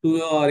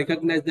to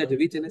recognize that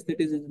which anesthetist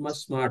is much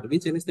smart,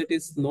 which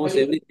anesthetist knows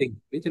everything,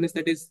 which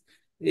anesthetist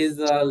is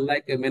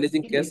like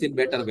managing case in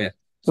better way.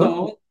 Huh?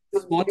 So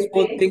small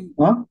thing.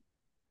 Huh?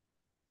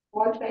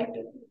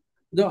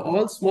 The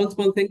all small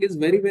thing is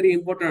very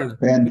important.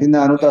 Penalty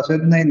naano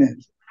tasod na yun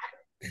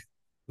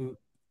eh.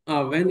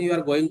 When you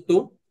are going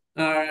to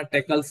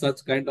tackle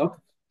such kind of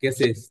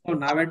cases. So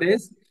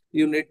nowadays,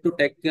 you need to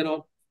take care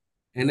of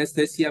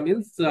anesthesia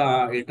means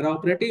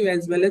intraoperative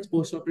as well as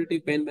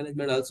postoperative pain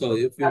management also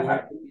if you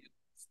want to be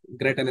a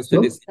great So,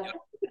 anesthetist in your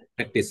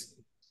practice.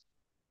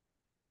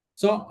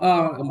 So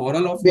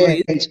moral of story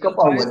is bench ka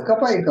pa, uwat ka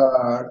pa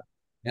ikaw.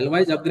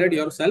 always upgrade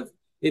yourself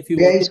if you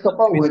want to Bench ka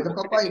pa, be uwat ka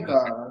pa competitive.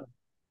 ikaw.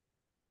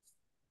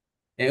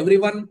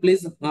 Everyone,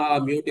 please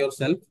mute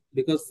yourself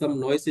because some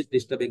noise is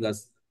disturbing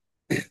us.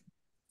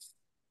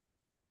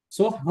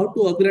 So how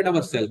to upgrade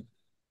ourselves?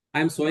 I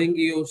am showing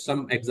you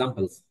some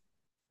examples.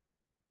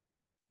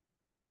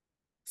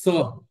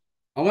 So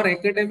our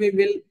academy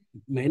will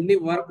mainly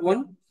work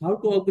on how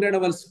to upgrade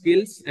our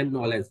skills and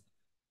knowledge.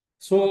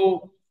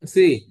 So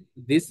see,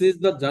 this is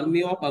the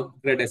journey of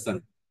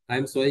upgradation. I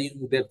am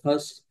showing that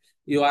first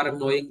you are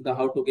knowing the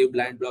how to give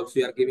blind blocks.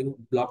 You are giving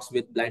blocks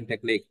with blind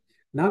technique.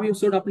 Now you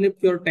should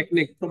uplift your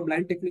technique from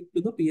blind technique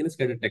to the PNS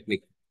guided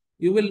technique.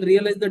 You will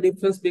realize the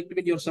difference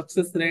between your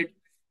success rate,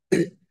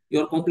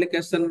 your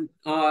complication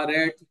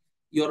rate,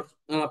 your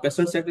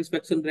patient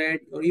satisfaction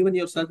rate, or even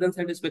your surgeon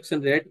satisfaction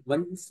rate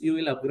once you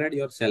will upgrade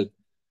yourself.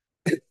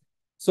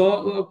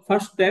 So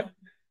first step,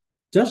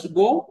 just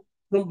go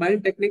from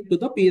bind technique to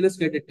the PNS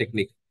guided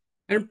technique.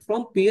 And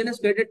from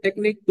PNS guided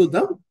technique to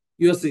the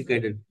USC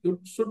guided. You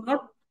should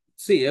not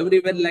see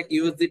everywhere like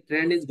USC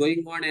trend is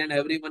going on and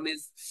everyone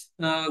is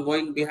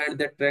going behind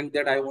that trend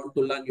that I want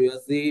to learn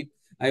USC.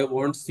 I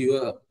want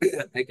you.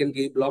 I can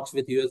give blocks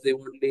with USC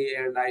only,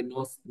 and I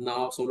know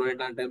now sono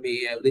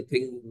anatomy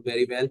everything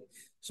very well.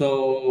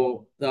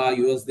 So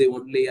USC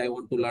only I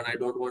want to learn. I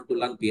don't want to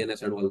learn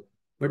PNS at all.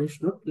 But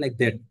it's not like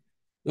that.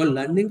 Your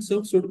learning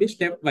should be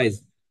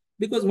stepwise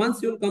because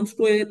once you comes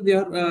to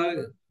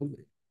your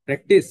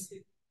practice,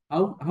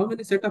 how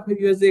many setup have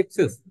you as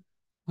access?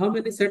 How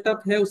many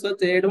setup have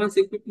such advanced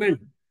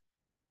equipment?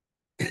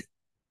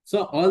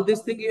 So all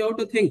these things you have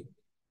to think.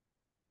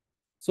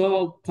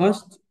 So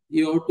first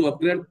you have to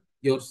upgrade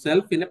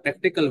yourself in a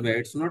practical way.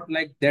 It's not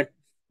like that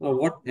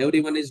what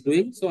everyone is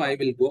doing. So I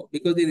will go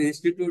because in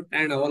institute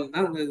and all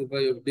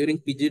during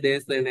PG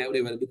days and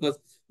everywhere because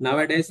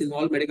nowadays in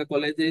all medical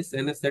colleges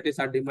anesthetists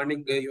are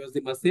demanding use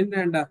the machine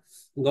and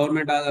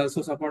government are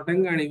also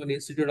supporting and even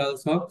institute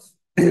also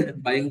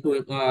buying to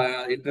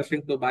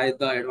interesting to buy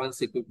the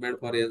advanced equipment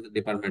for his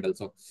department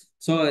also.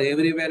 So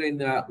everywhere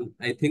in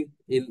I think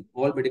in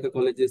all medical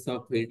colleges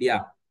of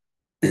India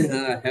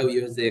have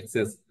used the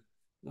access.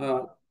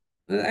 Uh,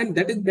 and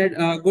that is bad,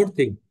 good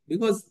thing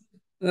because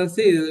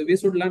see, we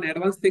should learn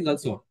advanced thing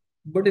also,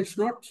 but it's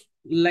not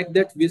like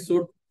that. We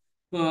should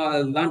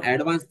learn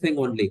advanced thing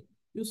only.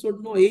 You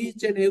should know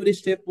each and every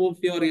step of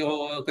your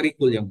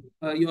curriculum,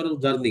 your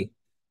journey.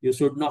 You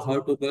should know how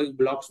to give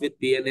blocks with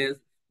PNS.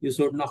 You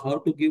should know how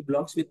to give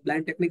blocks with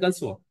blind technique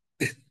also.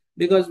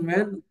 Because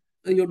when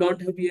you don't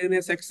have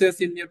PNS access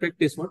in your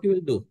practice, what you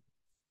will do?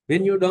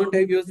 When you don't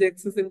have used the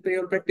access in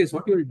your practice,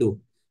 what you will do?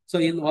 So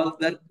in all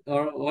that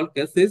or all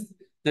cases,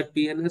 that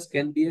PNS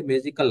can be a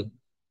magical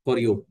for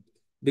you.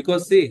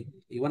 Because see,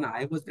 even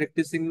I was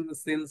practicing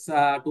since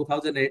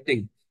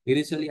 2018.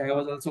 Initially, I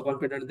was also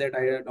confident that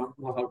I don't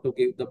know how to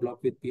give the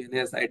block with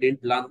PNS. I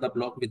didn't learn the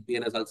block with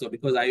PNS also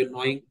because I am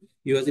knowing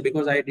USC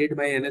because I did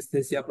my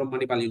anesthesia from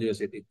Manipal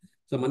University.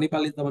 So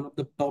Manipal is the one of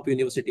the top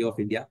university of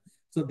India.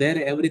 So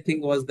there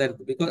everything was there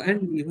because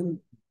and even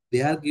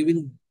they are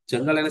giving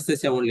general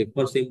anesthesia only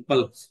for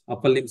simple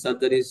upper limb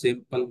surgery,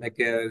 simple like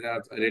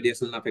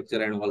radiation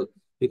fracture and all,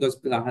 because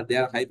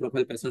there are high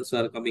profile patients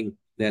are coming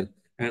there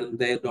and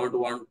they don't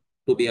want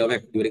to be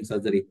awake during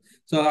surgery.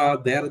 So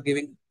they are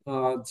giving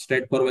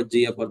straightforward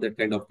GA for that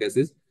kind of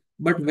cases.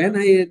 But when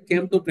I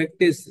came to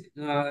practice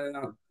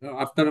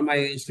after my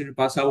institute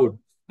pass out,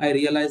 I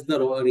realized the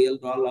real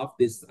role of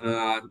this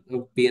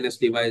PNS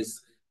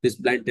device, this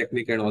blind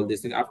technique and all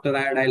this thing. After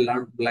that, I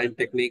learned blind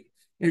technique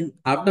and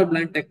after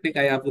blind technique,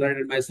 I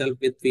upgraded myself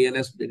with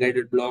PNS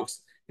guided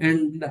blocks.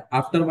 And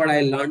afterward,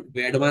 I learned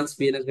advanced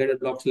PNS guided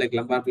blocks like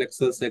lumbar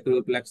plexus,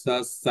 sacral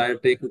plexus,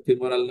 sciatic,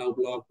 femoral nerve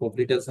block,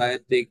 popliteal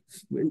sciatic,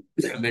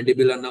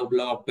 mandibular nerve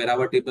block,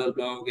 paravertebral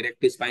block,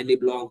 erectus spinae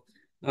block,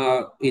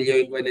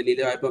 ilioinguinal,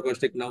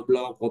 iliohypogastric nerve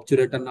block,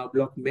 obturator nerve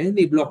block,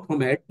 many block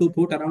from head to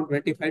foot, around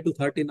 25 to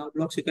 30 nerve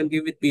blocks you can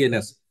give with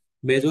PNS.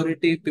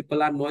 Majority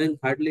people are knowing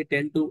hardly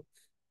 10 to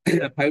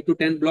 5 to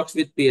 10 blocks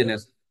with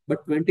PNS.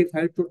 But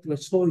 25 to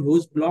so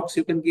huge blocks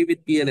you can give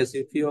with PNS.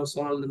 If you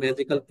saw the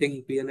magical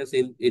thing, PNS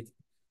in it,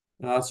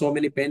 so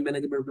many pain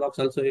management blocks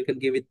also you can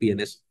give with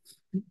PNS.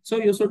 So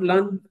you should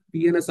learn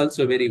PNS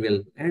also very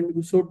well, and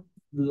you should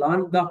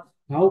learn the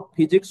how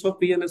physics of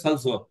PNS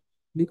also,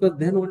 because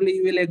then only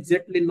you will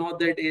exactly know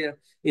that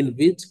in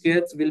which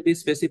case will be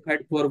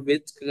specified for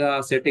which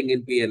setting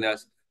in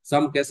PNS.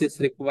 Some cases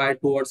require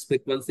 2 hertz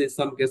frequencies,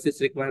 some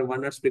cases require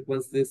 1 hertz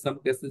frequencies, some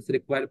cases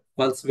require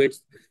pulse width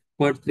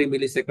 0.3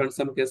 milliseconds,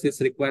 some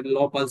cases require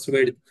low pulse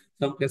width,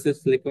 some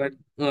cases require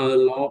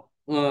low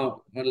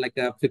like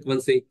a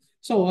frequency.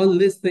 So all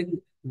these things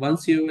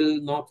once you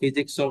will know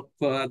physics of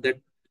that,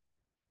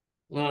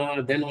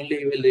 then only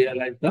you will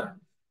realize the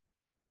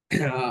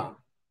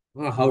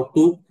how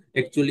to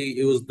actually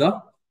use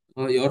the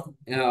your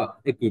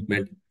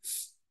equipment.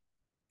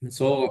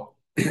 So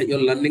your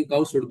learning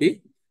curve should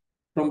be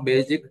from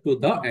basic to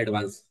the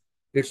advanced.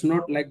 It's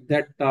not like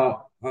that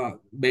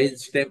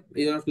base step.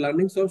 Your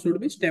learning so should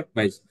be step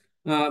wise.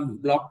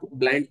 Block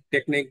blind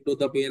technique to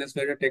the PNS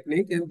guided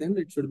technique, and then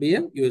it should be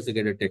a USA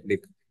guided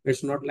technique.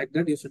 It's not like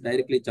that. You should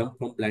directly jump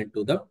from blind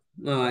to the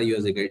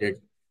USA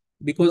guided,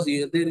 because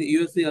there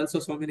USA also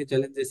so many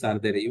challenges are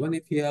there. Even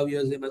if you have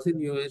USA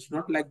machine, it's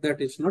not like that.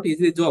 It's not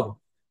easy job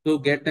to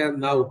get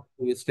now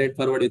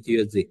straightforward with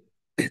USG.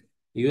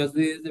 USG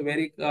is a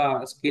very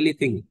skilly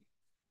thing.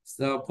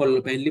 So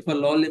for mainly for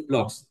low limb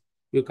blocks,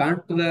 you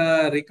can't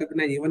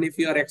recognize even if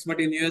you are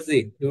expert in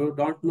USG, you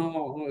don't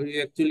know.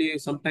 You actually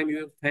sometimes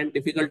you find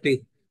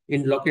difficulty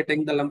in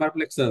locating the lumbar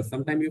plexus.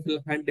 Sometimes you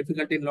will find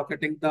difficulty in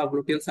locating the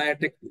gluteal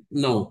sciatic.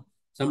 No.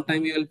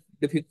 Sometimes you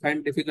will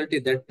find difficulty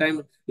that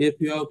time if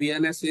you have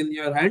BNS in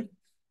your hand,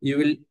 you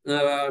will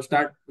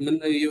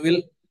you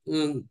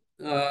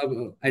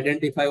will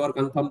identify or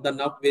confirm the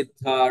nerve with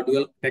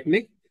dual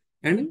technique,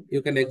 and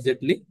you can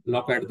exactly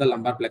look at the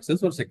lumbar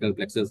plexus or sacral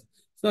plexus.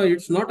 So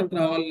it's not at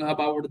all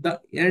about the,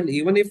 and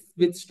even if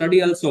with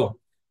study also,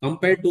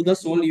 compared to the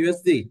sole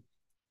USG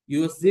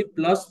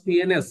plus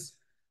PNS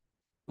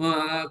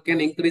can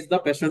increase the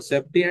patient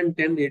safety and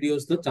can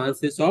reduce the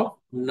chances of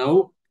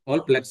nerve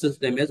or plexus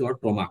damage or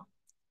trauma.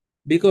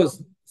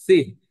 Because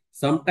see,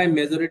 sometime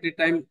majority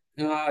time,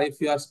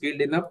 if you are skilled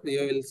enough,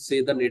 you will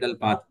see the needle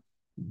path.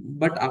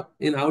 But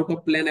in out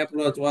of plane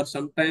approach, or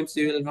sometimes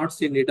you will not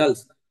see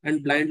needles,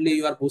 and blindly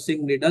you are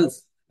pushing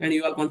needles, and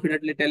you are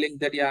confidently telling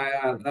that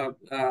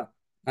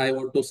I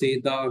want to see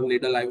the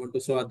needle, I want to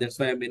show. That's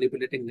why I'm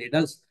manipulating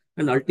needles,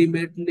 and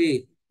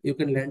ultimately you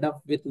can land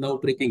up with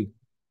nerve pricking.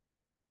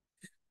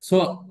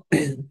 So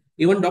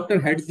even Dr.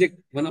 Hedzik,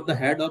 one of the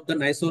head of the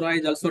NISORA,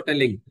 is also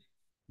telling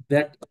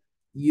that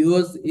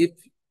use if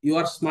you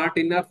are smart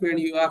enough and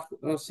you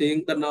are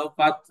seeing the nerve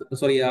path,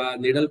 sorry,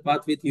 needle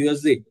path with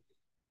USG,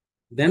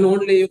 then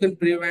only you can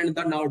prevent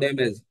the nerve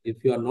damage.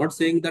 If you are not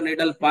seeing the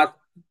needle path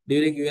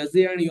during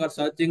USG and you are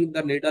searching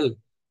the needle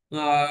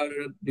uh,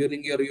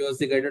 during your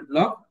USG guided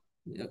block,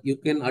 you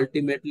can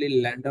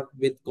ultimately land up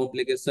with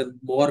complication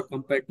more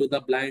compared to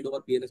the blind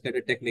or PNS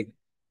guided technique.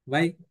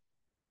 Why?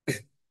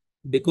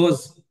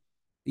 Because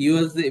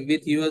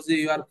with USG,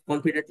 you are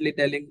confidently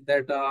telling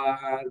that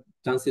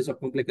chances of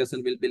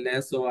complication will be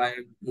less, so I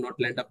not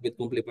land up with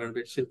complication.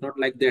 It's not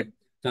like that.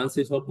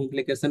 Chances of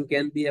complication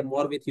can be a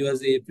more with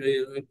USG if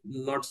you're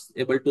not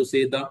able to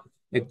see the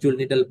actual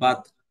needle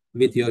path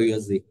with your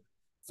USG.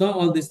 So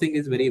all this thing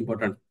is very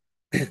important.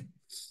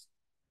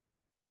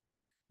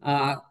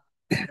 Uh,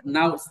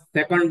 now,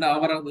 second,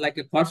 our like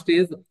first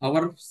is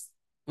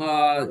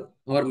uh,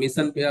 our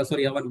mission.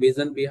 Sorry, our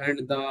vision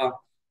behind the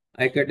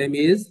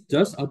academy is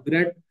just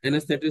upgrade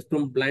anesthetics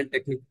from blind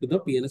technique to the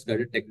PNS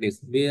guided techniques.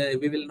 We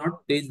will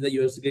not teach the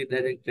USG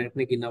guided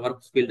technique in our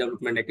skill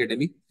development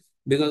academy,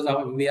 because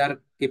we are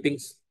keeping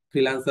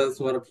freelancers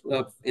who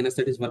are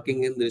anesthetists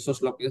working in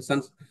resource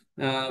locations.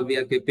 We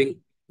are keeping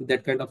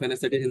that kind of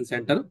anesthetics in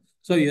center.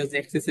 So USG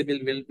accessible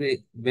will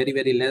be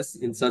very less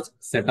in such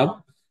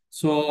setup.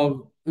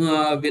 So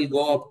we'll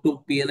go up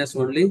to PNS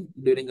only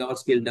during our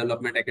skill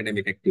development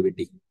academic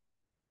activity.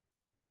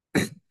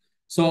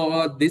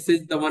 So this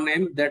is the one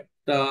aim that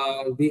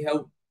we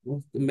have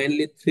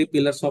mainly three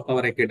pillars of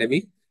our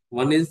academy.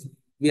 One is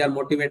we are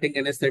motivating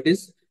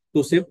anesthetists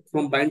to shift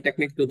from bind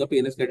technique to the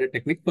PNS guided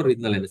technique for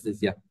regional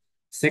anesthesia.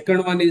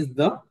 Second one is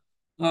the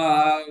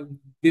uh,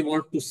 we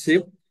want to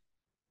shift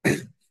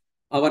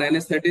our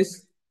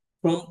anesthetists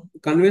from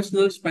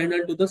conventional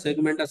spinal to the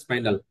segmental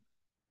spinal,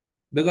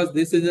 because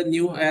this is a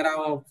new era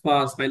of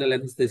spinal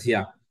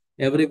anesthesia.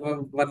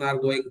 Everyone are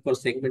going for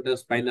segmental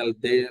spinal.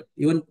 They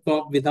even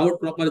without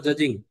proper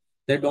judging,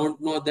 they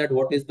don't know that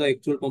what is the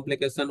actual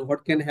complication,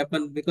 what can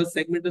happen, because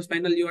segmental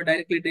spinal you are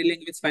directly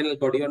dealing with spinal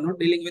cord. You are not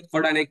dealing with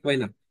cord and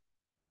equina.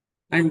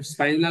 And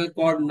spinal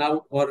cord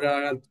now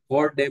or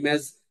cord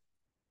damage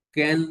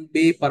can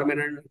be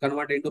permanent,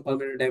 converted into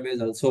permanent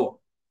damage also.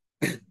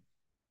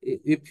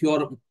 If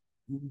your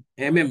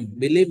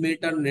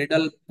millimeter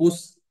needle push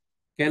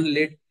can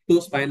lead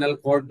to spinal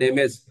cord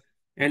damage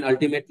and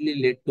ultimately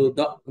lead to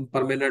the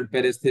permanent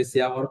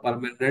paresthesia or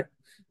permanent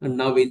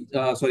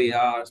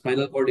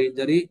spinal cord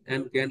injury,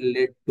 and can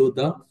lead to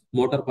the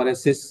motor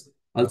paralysis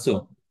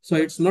also. So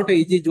it's not an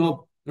easy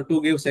job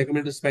to give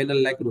segmental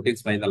spinal like routine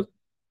spinal.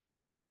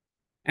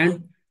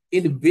 And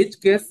in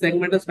which case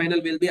segmental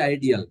spinal will be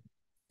ideal.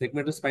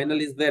 Segmental spinal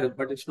is there,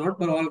 but it's not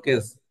for all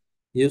case.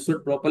 You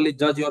should properly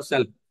judge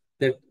yourself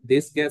that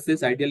this case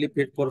is ideally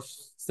fit for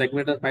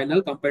segmental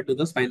spinal compared to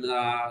the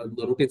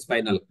the routine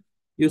spinal.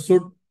 You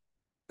should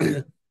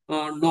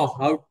know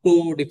how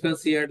to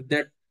differentiate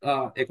that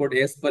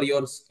according as per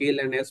your skill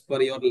and as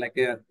per your like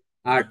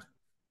art,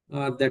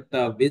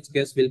 that which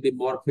case will be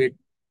more fit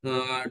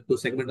to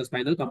segmental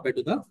spinal compared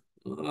to the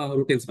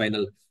routine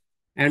spinal.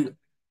 And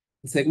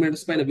segment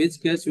spinal,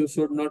 which case you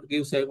should not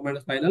give segment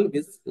spinal,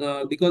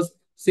 because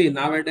see,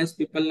 nowadays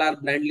people are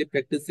blindly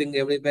practicing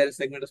everywhere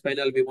segment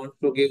spinal. We want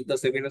to give the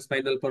segment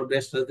spinal for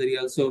breast surgery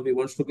also, we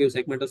want to give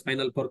segment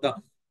spinal for the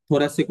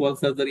thoracic wall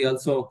surgery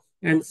also,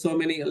 and so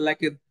many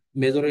like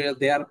majority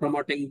they are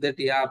promoting that,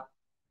 yeah,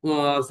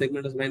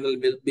 segment spinal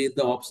will be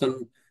the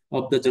option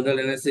of the general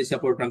anesthesia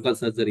for truncal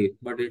surgery,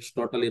 but it's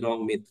totally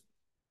wrong myth.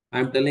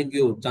 I'm telling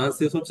you,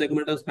 chances of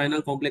segmental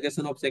spinal,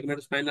 complication of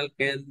segmental spinal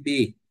can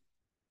be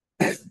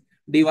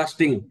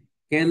devastating,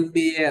 can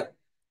be a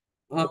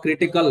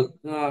critical,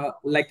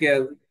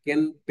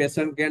 can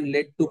patient can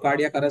lead to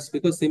cardiac arrest,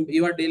 because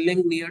you are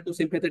dealing near to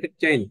sympathetic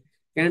chain,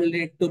 can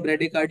lead to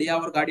bradycardia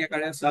or cardiac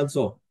arrest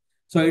also.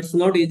 So it's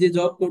not easy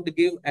job to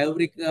give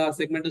every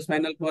segmental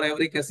spinal for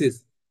every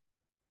cases.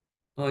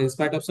 In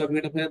spite of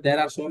subnet affair, there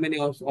are so many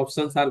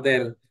options are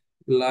there.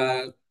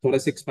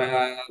 Thoracic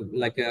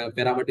like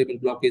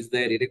paravertebral block is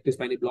there, erectile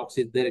spinal blocks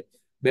is there.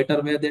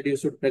 Better way that you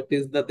should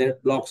practice the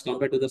that blocks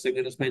compared to the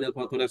segmental spinal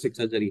for thoracic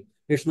surgery.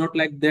 It's not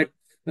like that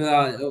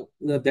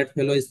that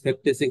fellow is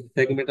practicing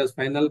segmental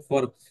spinal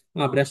for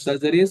breast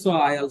surgery. So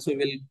I also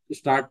will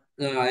start.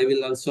 I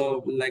will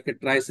also like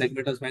try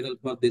segmental spinal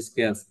for this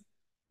case.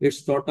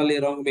 It's totally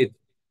wrong myth.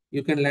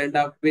 You can land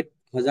up with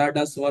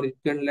hazardous or it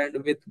can land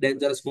with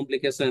dangerous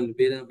complication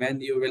when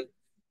you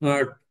will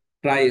uh,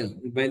 try,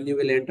 when you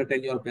will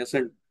entertain your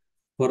patient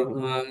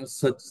for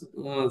such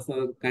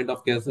kind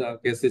of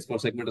cases for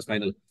segmental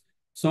spinal.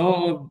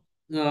 So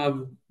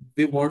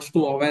we want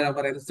to aware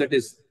our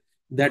anesthetists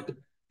that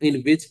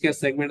in which case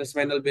segmental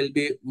spinal will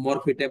be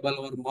more fitable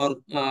or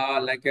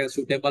more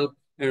suitable,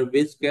 and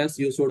which case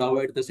you should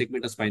avoid the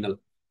segmental spinal.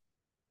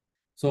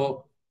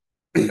 So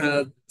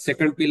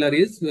second pillar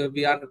is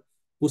we are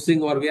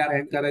pushing or we are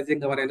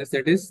encouraging our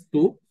anesthetists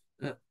to,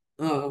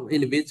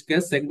 in which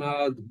case,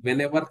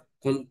 whenever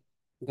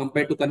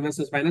compared to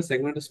conventional spinal,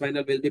 segmental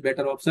spinal will be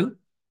better option.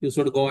 You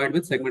should go ahead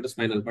with segmental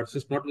spinal, but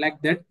it's not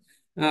like that.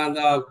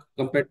 The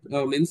compared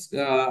means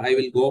I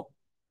will go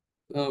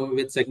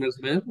with segmental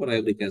spinal for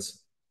every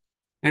case.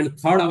 And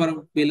third,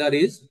 our pillar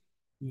is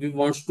we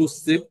want to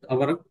shift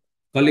our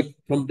colleague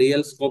from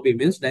DL scopy,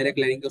 means direct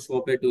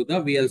laryngoscopy, to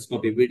the VL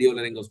scopy, video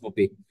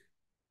laryngoscopy,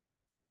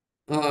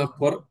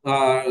 for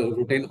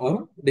routine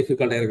or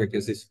difficult airway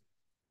cases.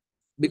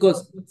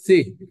 Because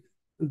see,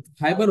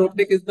 fiber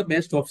optic is the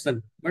best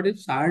option, but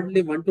it's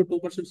hardly 1 to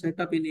 2%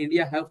 setup in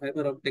India have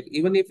fiber optic.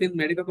 Even if in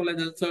medical college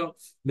also,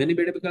 many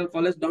medical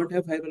college don't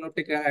have fiber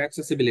optic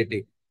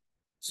accessibility.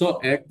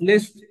 So at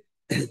least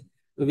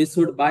we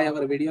should buy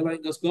our video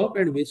laryngoscope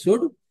and we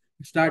should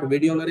start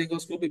video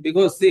laryngoscopy,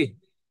 because see,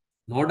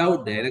 no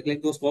doubt, direct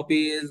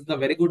laryngoscopy is the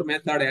very good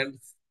method,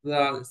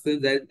 and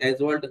since as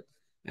well,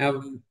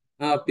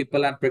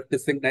 people are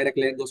practicing direct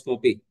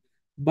laryngoscopy.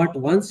 But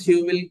once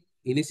you will,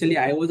 initially,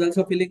 I was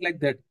also feeling like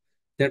that.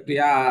 That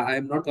yeah, I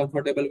am not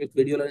comfortable with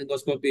video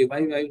laryngoscopy. Why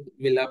I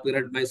will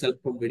upgrade myself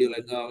from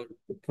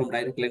from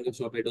direct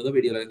laryngoscopy to the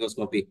video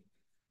laryngoscopy?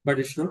 But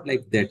it's not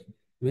like that.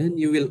 When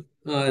you will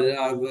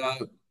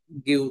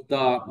give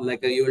the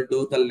you will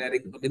do the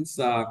larynx means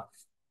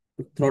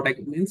throat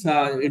means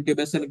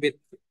intubation with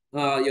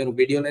your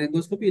video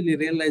laryngoscopy, you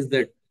realize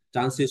that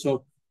chances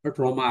of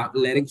trauma,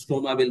 larynx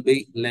trauma will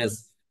be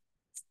less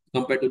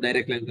compared to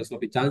direct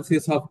laryngoscopy.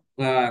 Chances of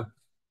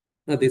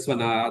this one,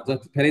 the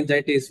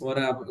pharyngitis or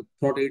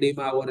throat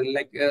edema or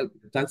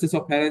chances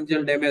of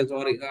pharyngeal damage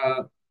or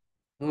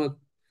uh,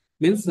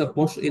 means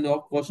post in a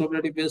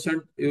post-operative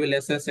patient, you will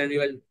assess and you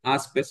will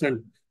ask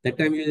patient. That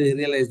time you will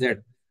realize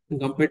that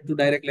compared to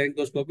direct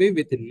laryngoscopy,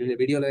 with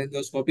video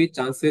laryngoscopy,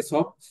 chances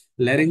of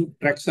larynx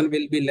traction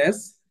will be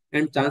less,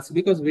 and chance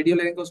because video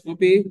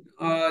laryngoscopy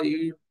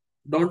you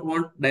don't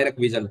want direct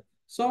vision.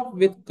 So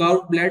with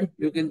curved blade,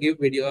 you can give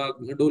do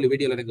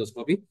video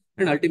laryngoscopy,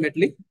 and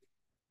ultimately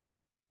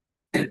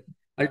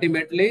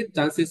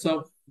chances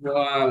of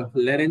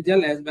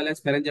laryngeal as well as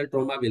pharyngeal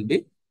trauma will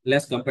be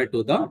less compared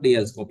to the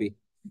DL scopy.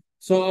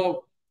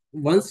 So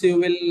once you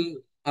will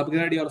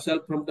upgrade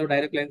yourself from the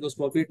direct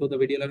laryngoscopy to the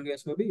video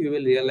laryngoscopy, you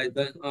will realize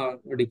the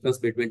difference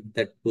between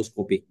that two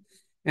scopy.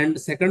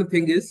 And second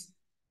thing is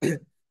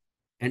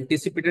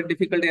anticipated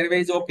difficult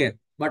airway is okay,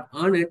 but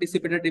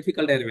unanticipated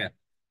difficult airway,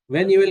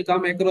 when you will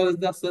come across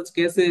the such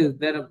cases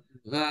there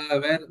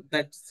where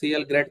that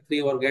CL grade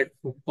 3 or grade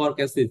 4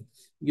 cases,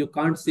 you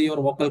can't see your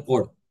vocal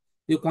cord,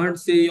 you can't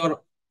see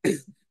your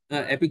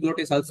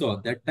epiglottis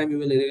also. That time you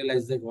will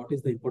realize that what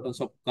is the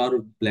importance of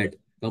curved blade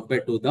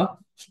compared to the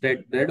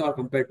straight blade or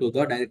compared to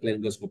the direct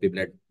laryngoscopy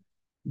blade.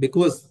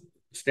 Because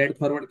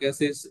straightforward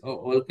cases,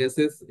 all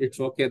cases, it's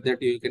okay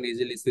that you can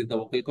easily see the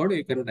vocal cord,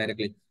 you can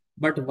directly.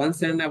 But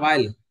once in a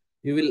while,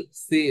 you will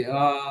see,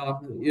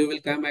 you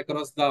will come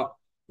across the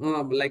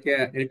like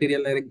a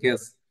anterior larynx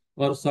case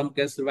or some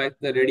case like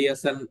the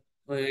radiation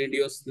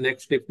induced neck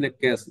stiff neck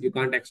case. You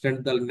can't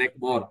extend the neck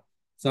more.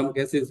 Some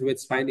cases with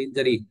spine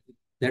injury.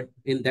 That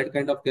in that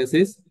kind of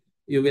cases,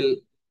 you will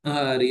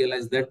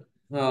realize that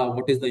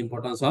what is the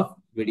importance of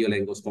video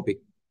laryngoscopy.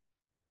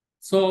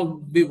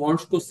 So we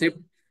want to shift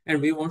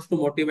and we want to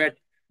motivate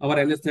our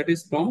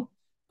anesthetists from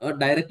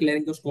direct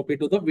laryngoscopy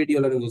to the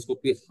video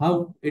laryngoscopy.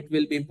 How it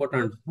will be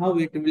important, how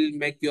it will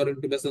make your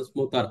intubation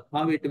smoother,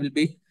 how it will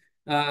be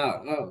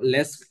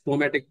less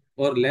traumatic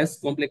or less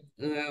complex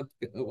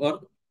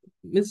or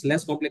means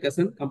less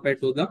complication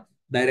compared to the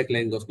direct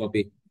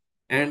laryngoscopy.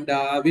 And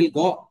we'll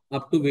go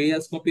up to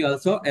varioscopy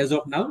also as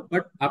of now,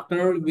 but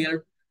after we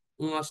are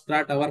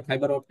start our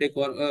fiber optic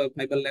or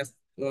fiberless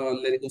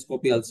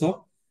laryngoscopy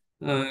also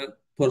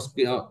for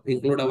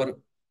include our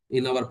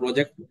in our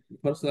project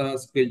for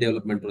skill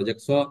development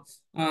project. So,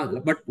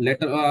 but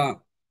later,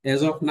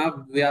 as of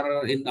now, we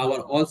are in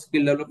our all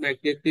skill development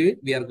activity.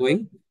 We are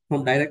going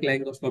from direct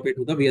laryngoscopy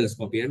to the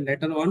VLScopy, and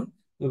later on,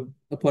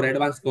 for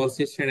advanced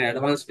courses and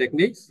advanced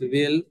techniques, we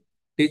will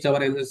teach our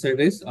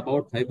anesthetists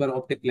about fiber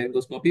optic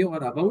laryngoscopy or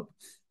about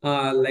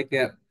like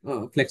a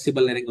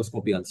flexible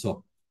laryngoscopy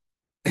also.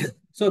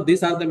 So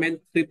these are the main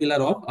three pillars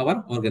of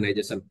our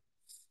organization.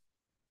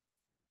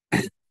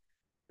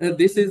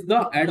 This is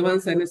the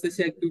advanced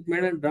anesthesia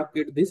equipment and drug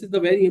kit. This is the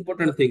very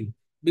important thing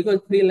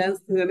because freelance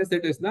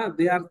anesthetists, na,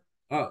 they are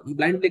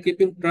blindly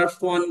keeping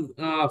trust on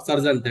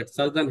surgeon that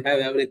surgeon have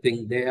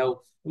everything. They have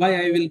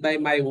why I will buy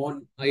my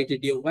own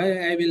ITTU,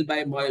 why I will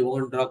buy my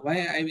own drug,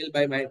 why I will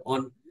buy my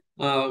own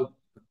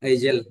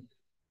agel.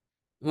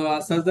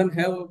 The surgeon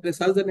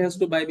has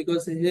to buy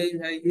because he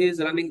is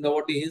running the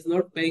OT. He is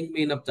not paying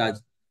me enough charge.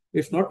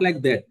 It's not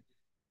like that.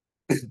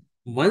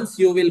 Once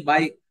you will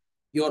buy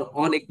your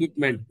own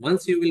equipment,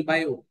 once you will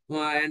buy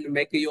and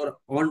make your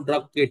own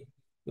drug kit,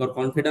 your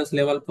confidence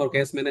level for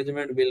case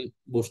management will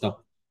boost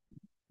up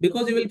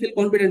because you will feel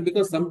confident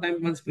because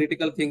sometimes once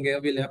critical thing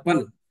will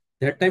happen,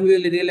 that time you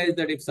will realize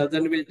that if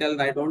surgeon will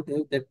tell I don't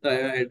have that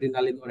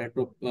adrenaline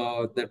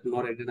or that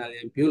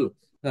noradrenaline ampule,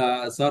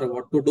 sir,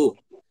 what to do?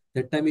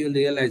 That time you will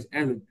realize,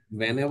 and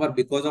whenever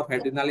because of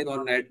adrenaline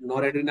or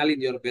noradrenaline,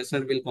 your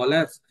patient will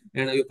collapse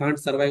and you can't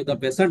survive the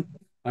patient.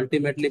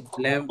 Ultimately,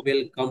 blame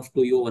will comes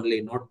to you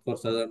only, not for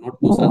surgeon, not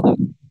to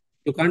surgeon.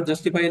 You can't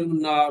justify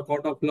in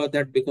court of law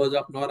that because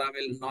of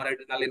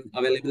noradrenaline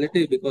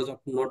availability, because of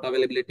not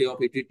availability of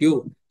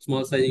ET2,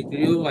 small size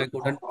ET2, I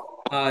couldn't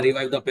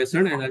revive the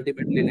patient and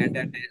ultimately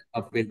landed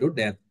up into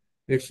death.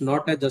 It's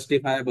not a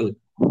justifiable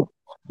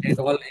at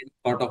all in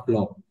court of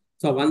law.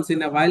 So once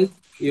in a while,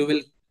 you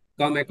will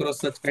come across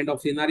such kind of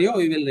scenario,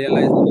 you will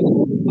realize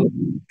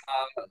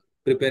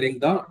preparing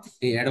the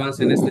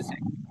advanced anesthesia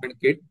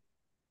equipment kit.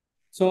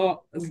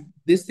 So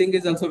this thing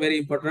is also very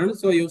important.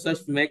 So you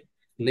just make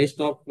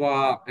list of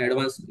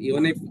advanced,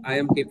 even if I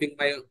am keeping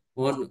my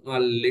own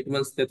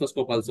Litman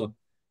stethoscope also,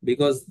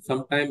 because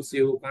sometimes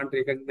you can't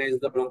recognize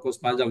the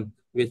bronchospasm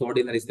with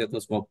ordinary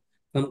stethoscope.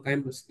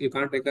 Sometimes you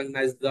can't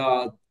recognize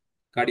the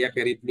cardiac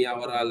arrhythmia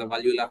or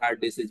valvular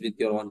heart disease with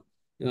your own.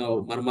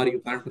 Murmur you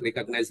can't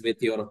recognize with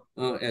your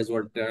as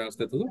what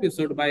stethoscope. You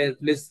should buy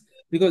at least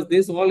because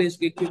this all is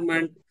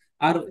equipment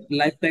are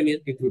lifetime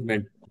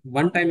equipment.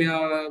 One time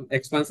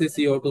expenses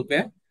you have to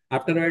pay.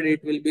 After that,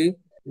 it will be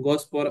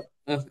goes for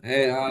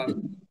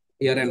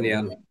year and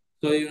year.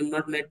 So you will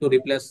not need to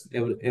replace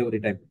every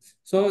time.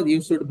 So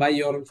you should buy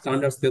your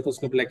standard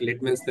stethoscope like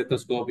Littman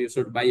stethoscope. You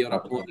should buy your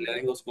own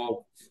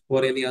laryngoscope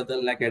or any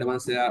other like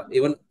advanced.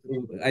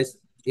 I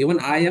even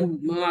I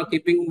am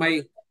keeping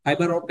my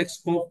fiber optic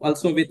scope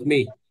also with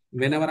me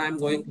whenever I am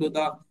going to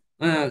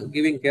the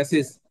giving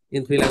cases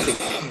in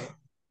freelancing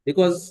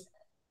because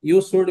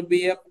you should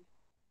be a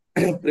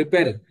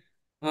prepare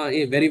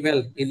very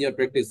well in your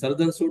practice.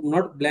 Surgeons should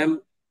not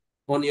blame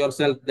on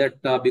yourself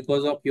that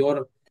because of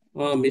your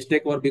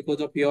mistake or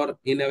because of your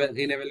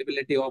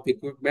inavailability of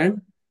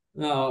equipment,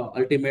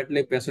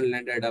 ultimately patient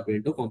landed up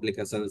into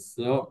complications.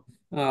 So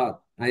I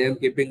am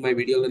keeping my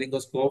video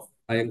laryngoscope.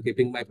 I am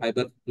keeping my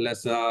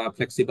fiberless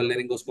flexible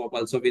laryngoscope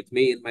also with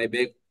me in my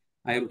bag.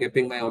 I am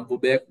keeping my ambu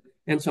bag.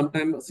 And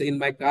sometimes in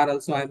my car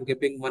also, I am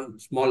keeping one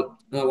small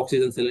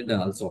oxygen cylinder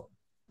also.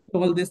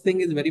 So all this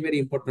thing is very, very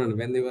important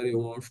whenever you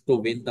want to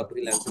win the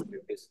freelancing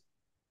practice.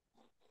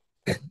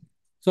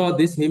 So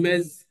this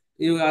image,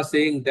 you are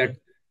saying that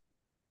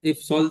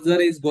if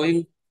soldier is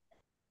going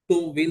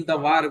to win the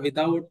war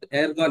without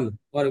air gun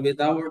or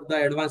without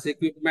the advanced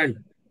equipment,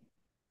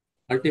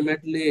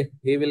 ultimately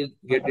he will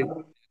get it.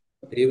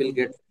 He will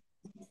get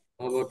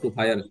over to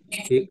fire.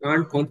 He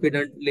can't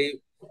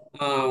confidently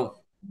uh,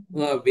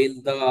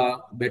 win the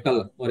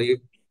battle, or he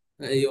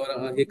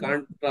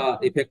can't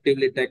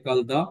effectively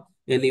tackle the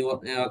any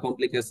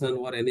complication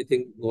or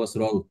anything goes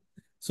wrong.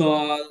 So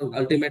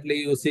ultimately,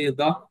 you see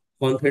the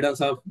confidence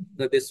of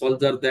this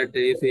soldier that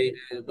if he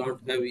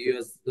don't have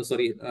US,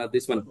 sorry,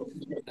 this one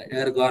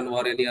air gun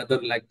or any other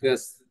like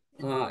this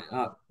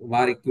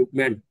war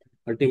equipment,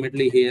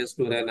 ultimately he has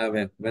to run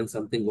away when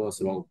something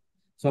goes wrong.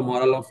 So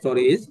moral of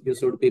story is you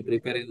should be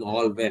prepared in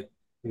all way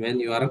when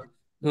you are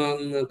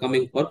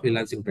coming for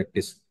freelancing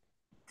practice.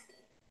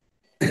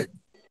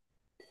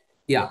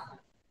 Yeah,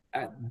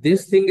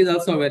 this thing is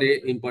also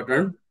very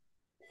important.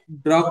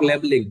 Drug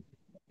labeling.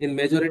 In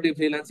majority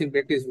freelancing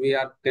practice, we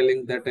are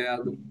telling that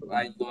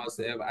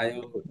I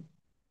have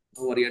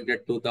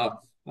oriented to the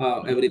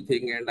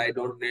everything and I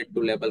don't need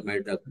to label my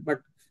drug. But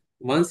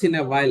once in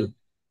a while,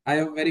 I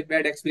have very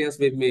bad experience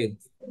with me.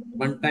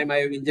 One time I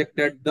have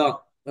injected the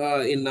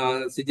in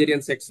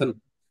cesarean section.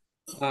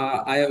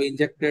 I have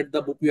injected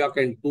the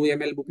bupivacaine, 2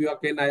 ml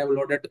bupivacaine. I have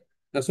loaded,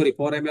 4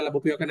 ml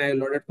bupivacaine I have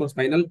loaded for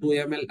spinal. 2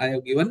 ml I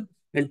have given,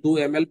 and 2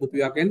 ml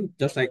bupivacaine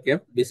just I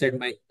kept beside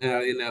my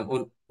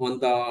on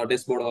the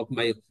dashboard of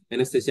my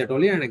anesthesia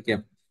trolley, and I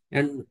kept.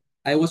 And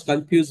I was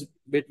confused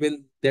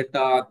between that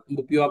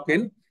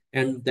bupivacaine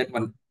and that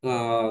one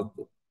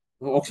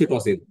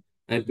oxytocin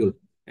ampule.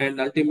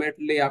 And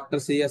ultimately, after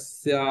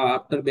CS,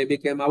 after baby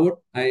came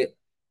out,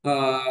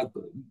 uh,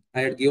 I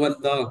had given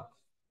the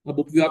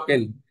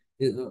bupivacaine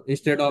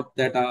instead of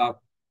that uh,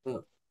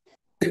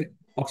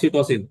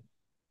 oxytocin.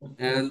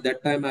 And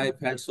that time I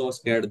felt so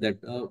scared that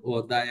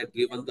I had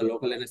given the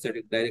local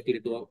anesthetic directly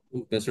to a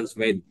patient's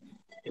vein.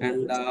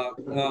 And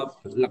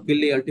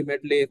luckily,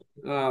 ultimately,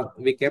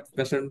 we kept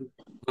patient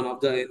in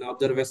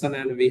observation,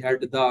 and we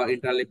had the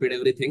intralipid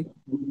everything.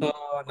 So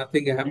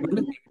nothing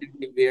happened.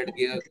 Immediately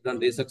we had done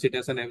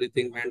resuscitation,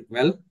 everything went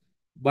well.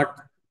 But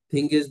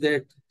thing is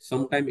that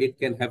sometimes it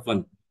can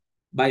happen.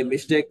 By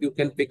mistake, you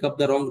can pick up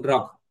the wrong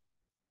drug.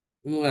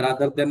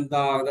 Rather than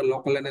the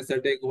local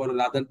anesthetic, or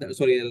rather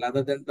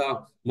than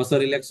the muscle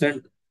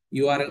relaxant,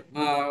 you are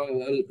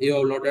you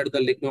have loaded the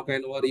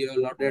lignocaine or you have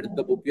loaded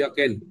the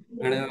bupivacaine,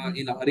 and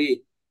in a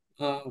hurry,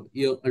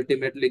 you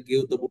ultimately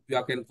give the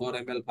bupivacaine 4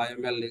 ml, 5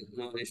 ml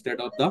instead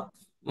of the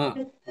uh,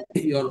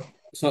 your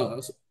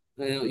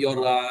your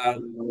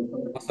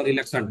muscle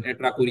relaxant,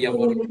 atracurium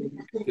or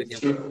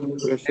eccrinium.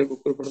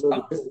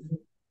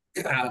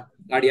 And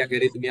cardiac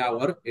arrhythmia,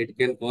 or it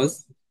can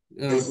cause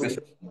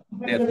patient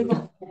death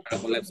or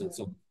collapse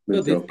also.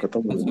 So this job is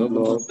खत्म हो also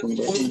गया last the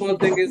बंदा small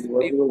thing is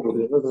very वो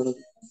important. बोलेगा जरा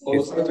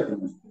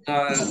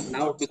Yes.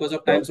 Now, because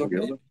of time बात हो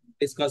गया shortage, ना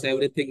discuss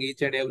everything,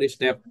 each and every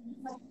step.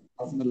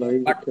 आपने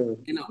लाइव But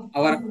देखा है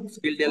our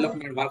skill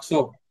development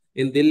workshop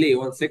in Delhi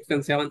on 6th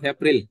and 7th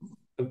April,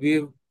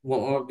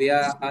 we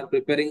are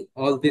preparing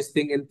all this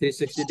thing in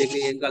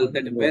 360-degree angle,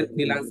 that where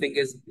freelancing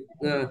is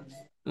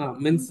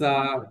means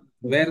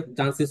where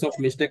chances of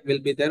mistake will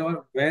be there,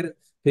 or where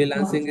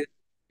freelancing is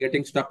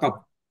getting stuck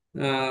up,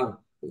 uh,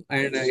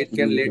 and it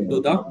can lead to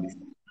the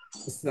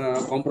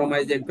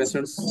compromise in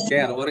patient's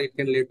care, or it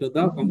can lead to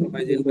the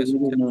compromise in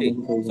patient safety.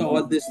 So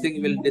all these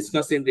things we'll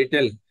discuss in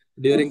detail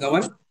during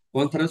our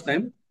conference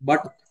time.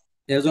 But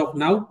as of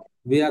now,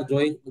 we are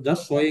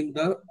just showing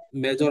the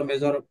major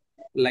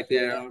like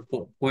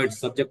points,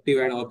 subjective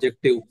and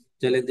objective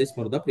challenges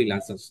for the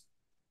freelancers.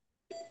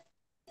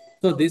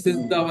 So this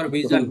is our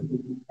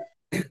vision.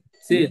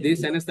 See,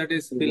 this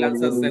anesthetist,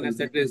 freelancer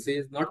anesthetist, he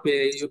is not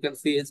pay. You can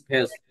see his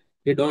face.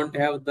 He don't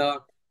have the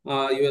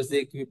USD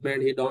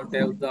equipment. He don't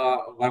have the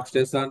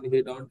workstation.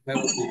 He don't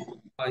have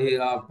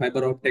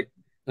fiber optic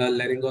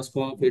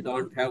laryngoscope. He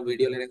don't have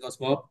video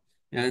laryngoscope.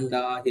 And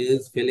he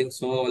is feeling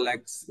so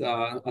like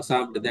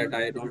ashamed that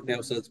I don't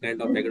have such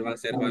kind of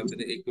advanced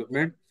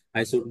equipment.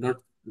 I should not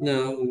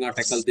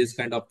tackle this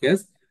kind of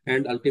case.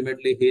 And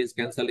ultimately, he is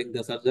canceling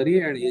the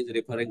surgery, and he is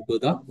referring to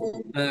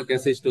the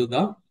cases to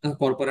the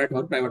corporate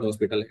or private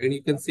hospital. And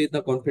you can see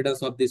the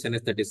confidence of this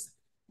anesthetist,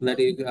 that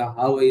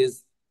how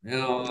is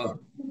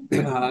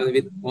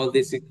with all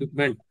this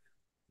equipment,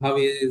 how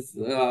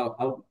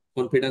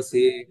confidence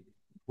he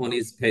on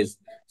his face.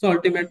 So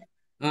ultimate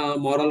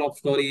moral of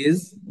story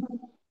is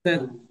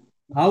that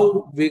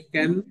how we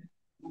can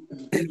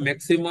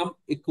maximum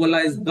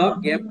equalize the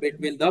gap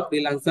between the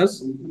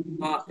freelancers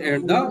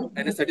and the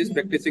anesthetists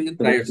practicing in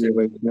क्या private किया sector.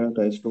 भाई क्या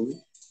test हो गया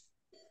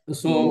ये तो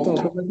So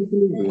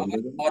automatically हो our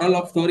गया moral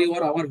of story,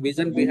 or our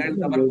vision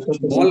behind our जैसा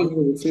whole प्रोसीजर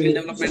होते skill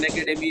development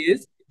academy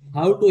is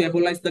how to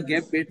equalize the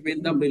gap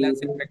between the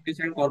freelancing practice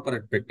and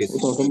corporate वो practice.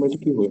 तो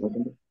ऑटोमेटिक ही होगा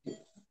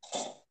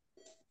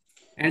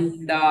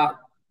And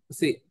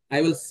see,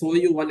 I will show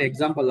you one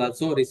example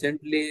also.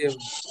 Recently,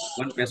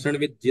 one patient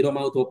with zero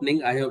mouth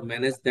opening, I have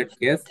managed that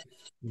case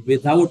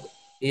without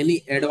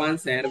any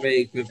advanced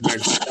airway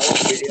equipment, without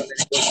video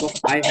laryngoscope.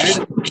 I had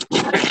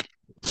equipment,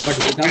 but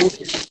without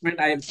equipment,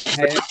 I have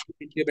to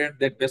intubate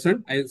that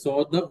patient. I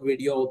saw the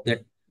video of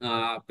that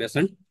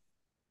patient.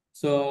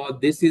 So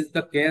this is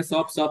the case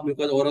of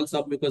oral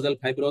submucosal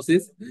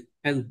fibrosis,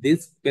 and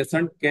this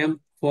patient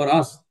came for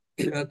us,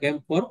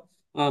 came for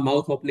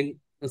mouth opening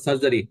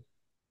surgery.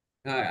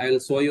 I'll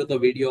show you the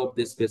video of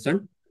this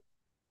patient.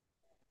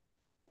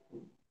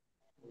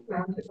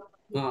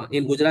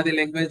 In Gujarati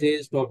language, he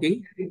is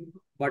talking,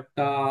 but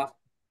I'll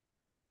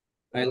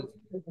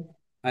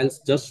I'll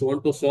just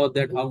want to show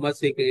that how much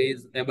he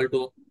is able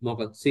to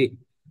mouth. See,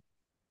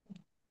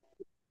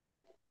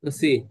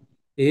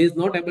 he is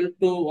not able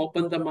to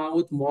open the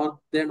mouth more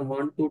than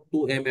 1 to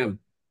 2 mm.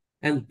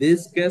 And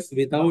this case,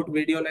 without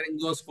video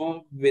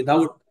laryngoscope,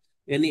 without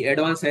any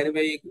advanced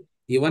airway,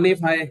 even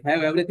if I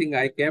have everything,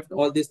 I kept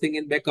all this thing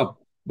in backup.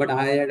 But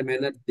I had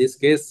managed this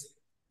case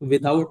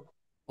without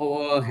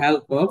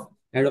help of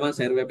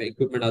advanced airway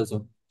equipment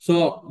also.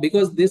 So,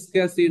 because this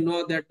case,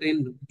 that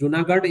in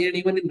Junagadh and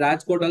even in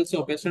Rajkot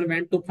also, patient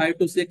went to 5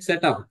 to 6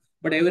 setup.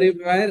 But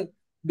everywhere,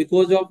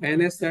 because of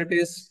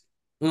anesthetist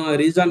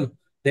reason,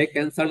 they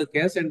cancelled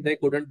case and they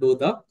couldn't do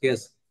the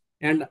case.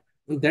 And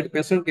that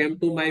patient came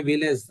to my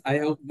village. I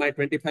have my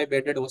 25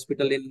 bedded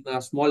hospital in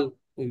a small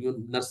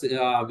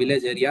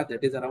village area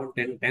that is around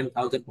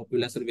 10,000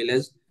 population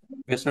village,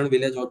 western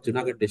village of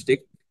Junagadh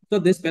district. So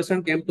this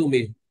patient came to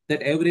me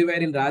that everywhere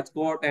in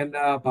Rajkot and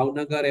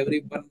Bhavnagar,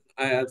 everyone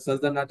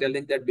surgeon are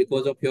telling that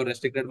because of your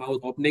restricted mouth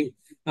opening,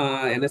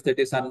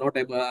 anesthetists are not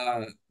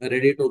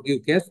ready to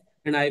give case.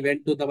 And I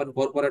went to the one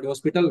corporate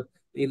hospital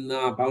in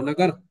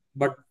Bhavnagar,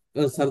 but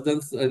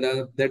surgeons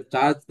that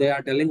charge they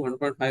are telling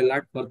 1.5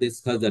 lakh for this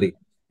surgery.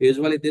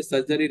 Usually, this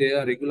surgery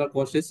regular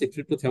cost is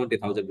 60 to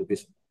 70,000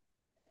 rupees.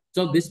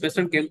 So this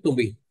person came to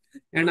me,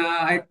 and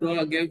I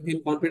gave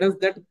him confidence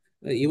that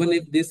even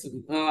if this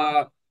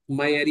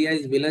my area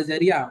is village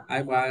area,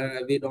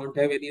 we don't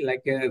have any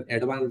like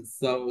advanced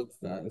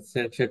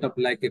set up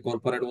like a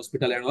corporate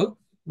hospital and all,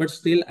 but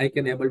still I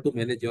can able to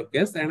manage your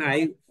case, and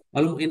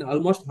in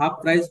almost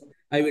half price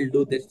I will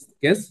do this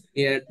case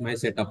at my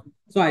setup.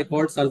 So I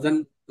called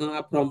surgeon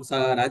from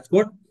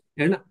Rajkot,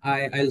 and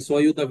I'll show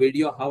you the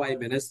video how I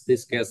manage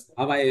this case,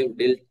 how I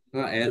dealt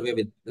airway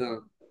with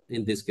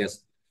in this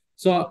case.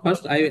 So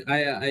first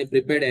I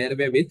prepared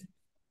airway with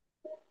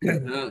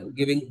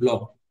giving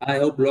block. I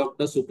have blocked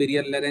the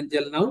superior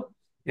laryngeal now,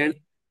 and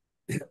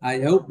I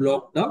have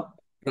blocked the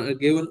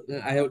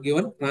I have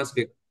given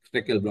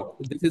transtracheal block.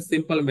 This is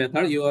simple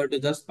method. You have to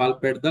just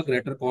palpate the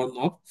greater column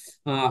of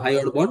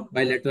hyoid bone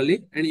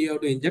bilaterally, and you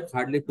have to inject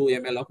hardly 2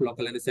 ml of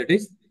local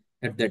anesthetics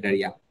at that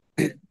area.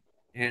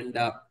 And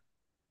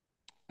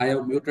I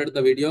have muted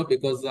the video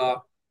because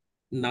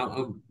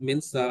now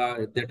means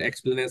that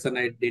explanation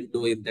I didn't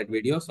do in that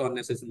video, so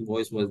unnecessary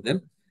voice was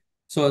there.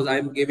 So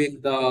I'm giving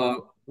the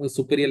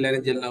superior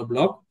laryngeal nerve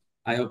block.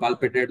 I have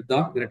palpated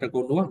the greater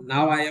conova.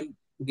 Now I am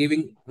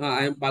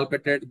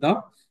palpated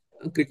the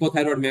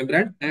cricothyroid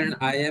membrane, and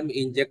I am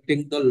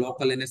injecting the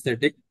local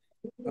anesthetic.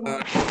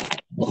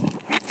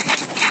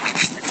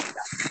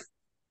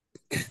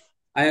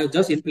 I have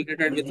just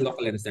infiltrated with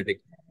local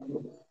anesthetic.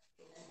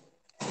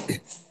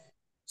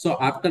 So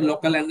after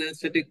local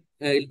anesthetic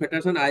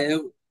infiltration, I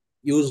have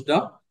used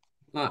a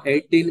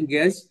 18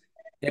 gauge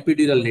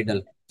epidural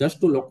needle just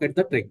to locate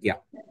the trachea.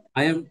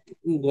 I am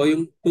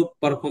going to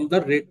perform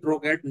the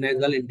retrograde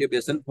nasal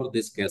intubation for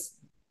this case.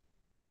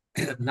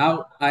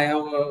 Now I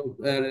have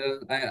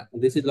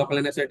this is local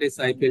anesthetic.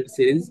 I filled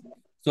syringe,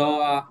 so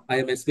I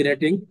am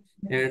aspirating,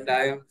 and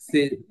I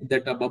see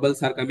that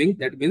bubbles are coming.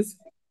 That means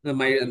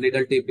my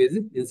needle tip is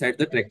inside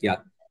the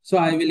trachea. So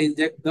I will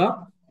inject the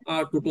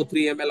 2 to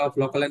 3 ml of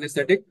local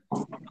anesthetic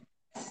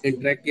in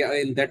trachea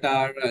in that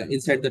are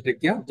inside the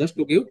trachea just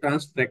to give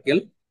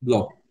transtracheal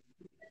block.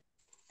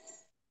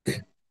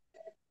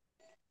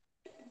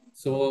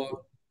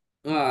 So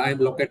I'm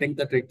locating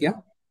the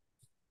trachea.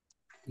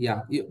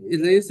 Yeah,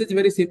 this is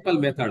very simple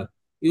method.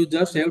 You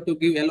just have to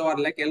give LOR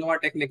like LOR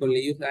technique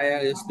only.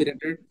 I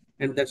aspirated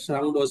and that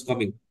sound was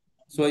coming.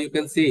 So you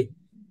can see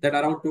that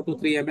around 2 to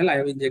 3 ml I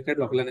have injected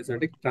local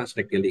anesthetic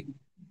transtracheally.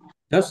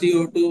 Thus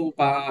you have to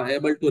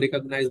able to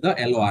recognize the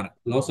LOR,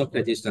 loss of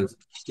resistance.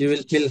 You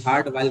will feel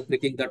hard while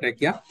pricking the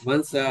trachea.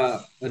 Once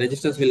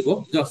resistance will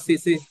go, just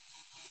see.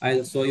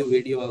 I'll show you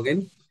video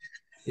again.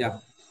 Yeah.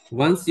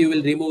 Once you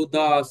will remove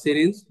the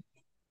syringe,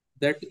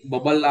 that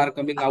bubble are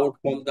coming out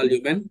from the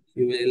lumen,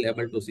 you will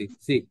able to see.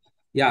 See,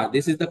 yeah,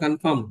 this is the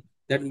confirm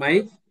that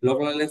my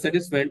local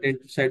anesthetic went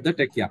inside the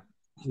trachea.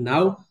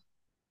 Now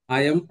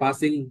I am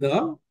passing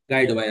the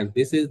guide wire.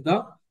 This is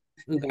the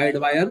guide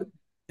wire,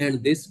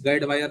 and this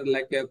guide wire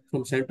like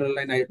from central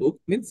line I took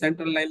means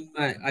central line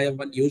I have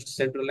one used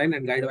central line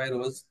and guide wire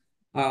was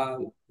uh,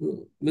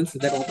 means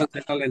that open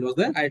central line was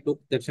there. I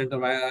took that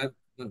central wire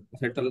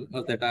central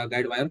that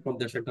guide wire from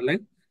the central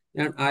line,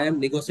 and I am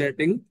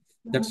negotiating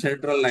that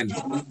central line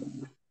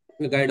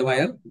guide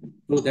wire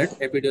through that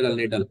epidural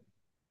needle.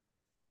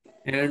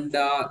 And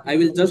I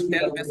will just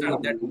tell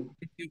patient that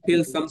if you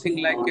feel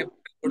something like a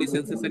body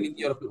sensation in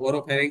your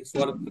oropharynx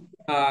or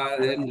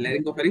in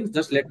laryngopharynx,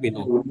 just let me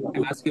know.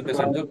 I'm asking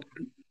patient. The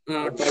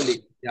patient told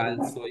it. Yeah,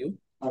 I'll show you.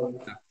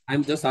 Yeah.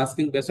 I'm just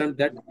asking patient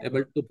that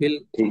able to feel.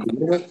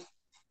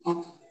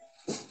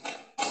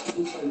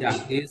 Yeah,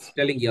 he's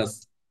telling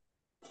yes.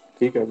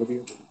 ठीक है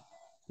बढ़िया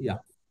Yeah.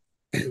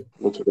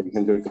 वो छोटे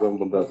जो एकदम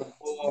बंदा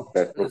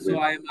So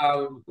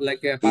I'm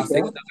like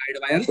passing the guide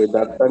wire. कोई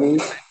डरता नहीं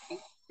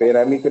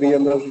पैरामी करी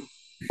अंदर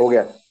हो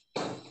गया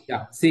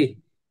Yeah, see,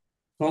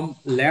 from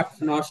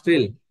left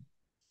nostril,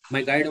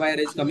 my guide wire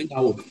is coming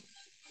out.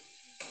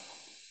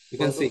 You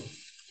can see.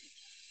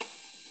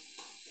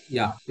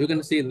 Yeah, you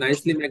can see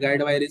nicely my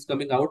guide wire is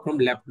coming out from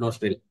left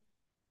nostril.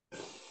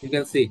 You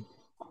can see.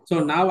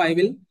 So now I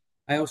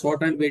have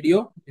shortened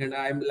video, and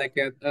I'm like,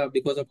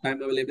 because of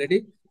time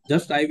availability,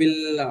 just I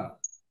will,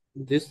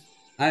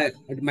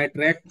 my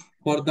track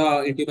for the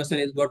intubation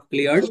is got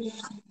cleared.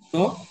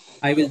 So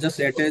I will just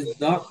attach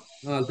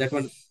that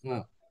one,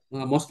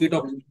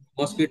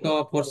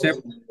 mosquito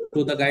forceps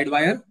to the guide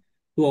wire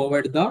to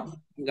avoid the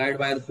guide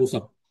wire push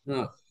up,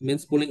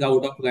 means pulling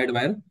out of guide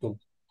wire.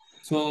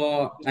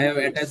 So I have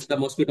attached the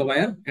mosquito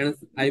wire, and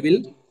I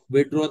will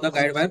withdraw the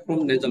guide wire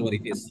from nasal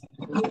orifice.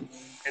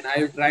 And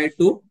I will try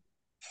to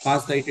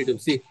pass the ET tube.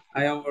 See,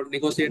 I have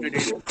negotiated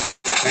it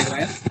guide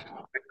wire,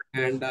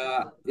 and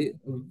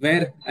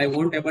where I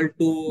won't able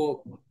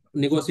to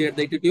negotiate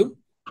the ET tube,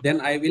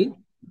 then I will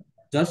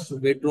just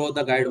withdraw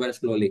the guide wire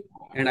slowly,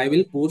 and I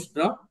will push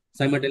the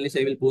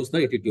simultaneously I will push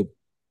the ET tube.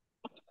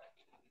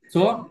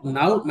 So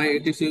now my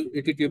ET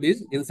tube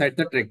is inside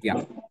the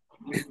trachea.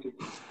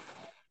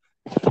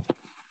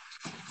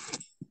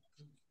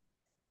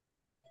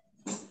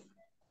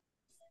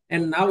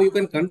 And now you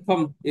can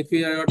confirm if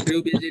your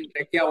tube is in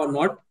trachea or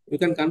not. You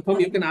can confirm,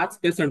 you can ask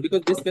patient,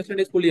 because this patient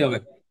is fully aware.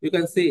 You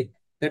can see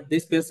that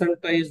this patient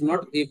is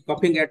not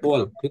coughing at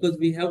all, because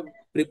we have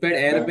prepared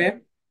airway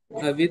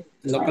with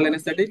local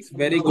anesthetics.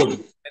 Very good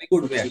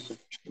way.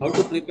 How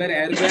to prepare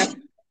airway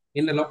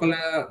in a local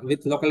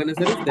with local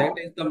anesthetics, that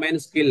is the main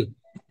skill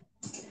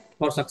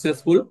for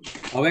successful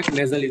awake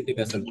nasal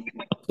intubation.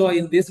 So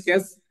in this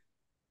case,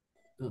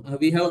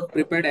 we have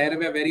prepared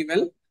airway very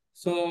well.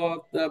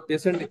 So the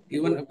patient,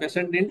 even a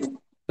patient didn't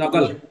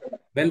struggle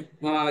when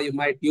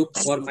my tube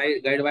or my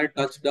guide wire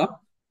touched the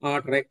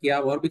trachea,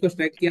 or because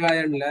trachea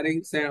and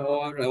larynx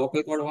or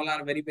vocal cord wall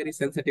are very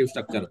sensitive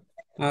structure.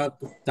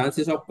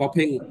 Chances of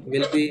coughing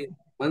will be,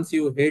 once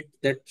you hit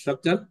that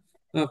structure,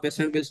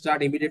 patient will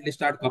immediately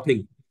start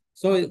coughing.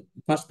 So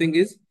first thing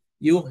is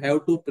you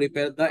have to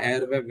prepare the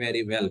airway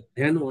very well.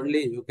 Then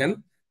only you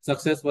can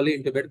successfully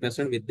intubate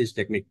patient with this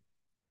technique.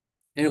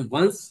 And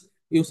once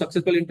you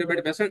successfully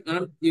intubate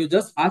patient, you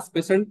just ask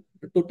patient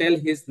to tell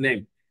his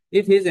name.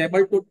 If he is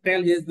able to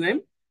tell his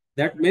name,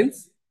 that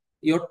means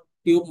your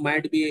tube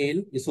might be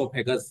in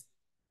esophagus.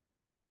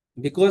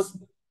 Because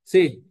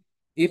see,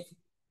 if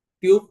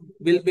tube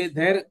will be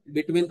there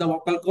between the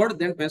vocal cord,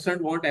 then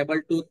patient won't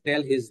able to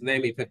tell his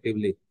name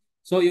effectively.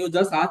 So you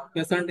just ask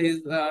patient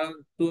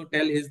to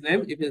tell his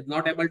name. If he is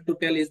not able to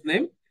tell his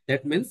name,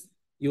 that means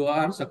you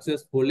are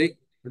successfully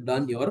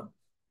done your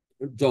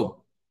job.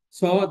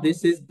 So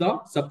this is the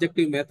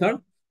subjective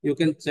method. You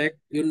can check,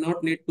 you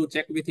not need to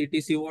check with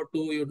ETCO2,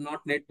 you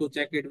not need to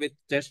check it with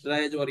chest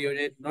rise, or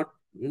you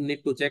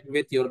need to check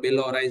with your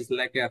below rise,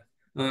 like a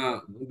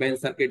band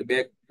circuit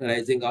back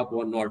rising up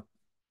or not.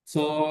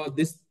 So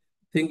this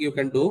thing you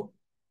can do.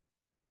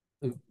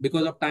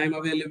 Because of time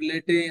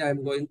availability,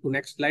 I'm going to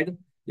next slide.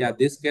 Yeah,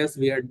 this case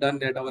we had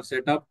done at our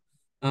setup.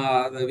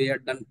 We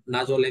had done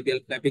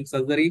nasolabial flapping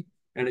surgery,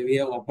 and we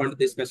have opened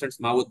this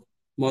patient's mouth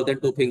more than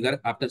 2 fingers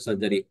after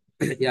surgery.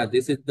 Yeah,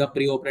 this is the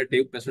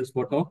pre-operative patient's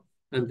photo,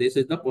 and this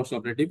is the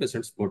post-operative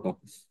patient's photo.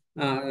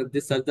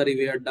 This surgery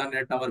we had done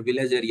at our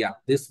village area.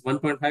 This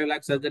 1.5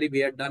 lakh surgery we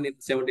had done in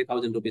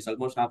 70,000 rupees,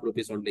 almost half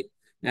rupees only.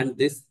 And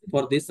this,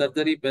 for this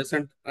surgery,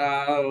 patient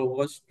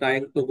was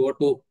trying to go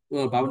to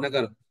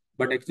Bhavnagar,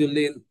 but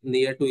actually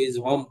near to his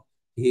home,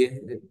 he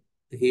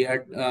he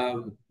had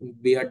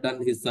we had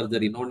done his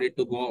surgery. No need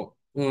to go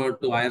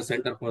to higher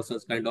center for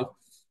such kind of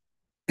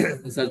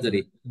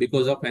surgery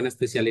because of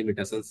anesthesia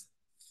limitations.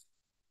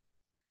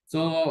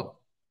 So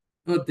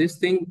all these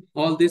things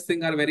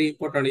are very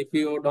important. If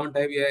you don't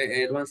have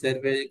a advanced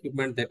airway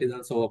equipment, that is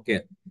also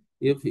okay.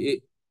 If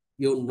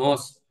you know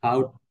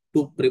how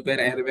to prepare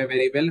airway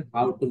very well,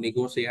 how to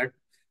negotiate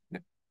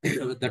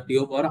the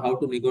tube, or how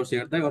to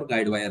negotiate your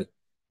guide wire.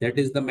 That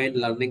is the main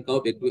learning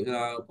curve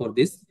for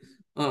this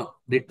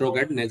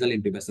retrograde nasal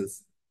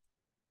intubations.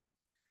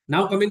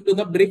 Now coming to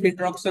the brief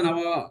introduction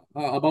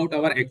about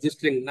our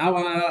existing.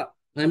 Now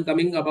I'm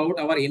coming about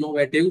our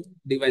innovative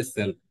device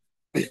cell.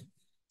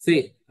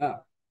 See,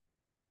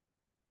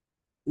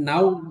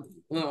 now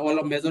all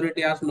of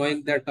majority are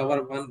knowing that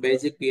our one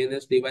basic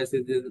PNS device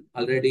is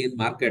already in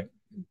market.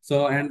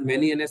 So, and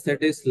many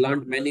anesthetists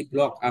learned many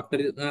block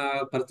after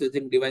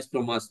purchasing device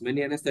from us.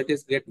 Many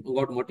anesthetists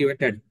got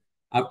motivated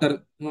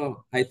after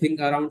I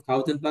think around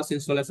 1,000+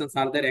 installations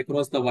are there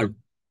across the world.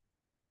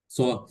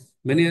 So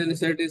many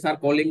anesthetists are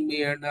calling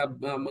me and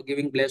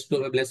giving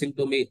blessing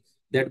to me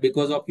that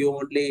because of you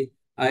only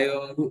I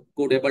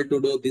could able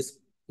to do this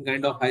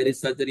kind of high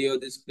risk surgery, or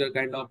this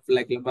kind of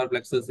like lumbar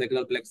plexus,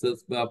 sacral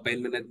plexus,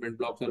 pain management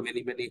blocks, or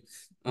many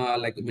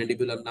like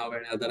mandibular nerve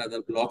and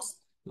other blocks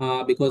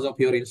because of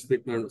your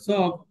instrument.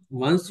 So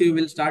once you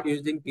will start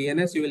using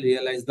PNS, you will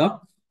realize the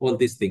all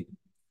these things.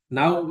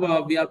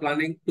 Now we are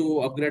planning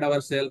to upgrade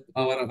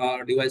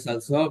our device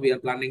also. We are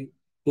planning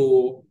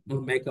to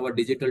make our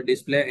digital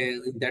display,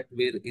 and in that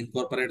we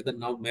incorporate the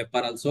now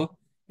mapper also,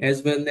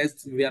 as well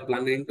as we are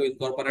planning to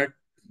incorporate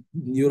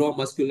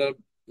neuromuscular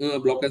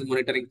blockage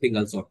monitoring thing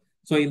also.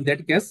 So in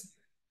that case,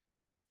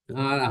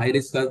 high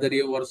risk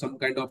surgery or some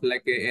kind of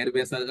like a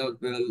airway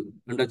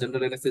under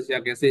general anesthesia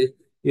cases,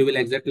 you will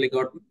exactly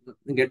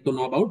get to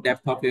know about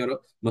depth of your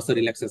muscle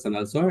relaxation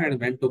also, and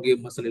when to give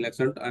muscle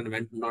relaxant and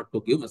when not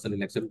to give muscle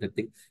relaxant, that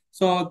thing.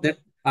 So that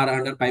are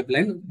under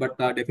pipeline, but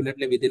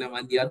definitely within a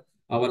 1 year,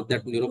 our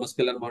that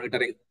neuromuscular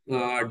monitoring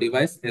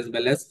device, as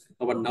well as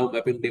our now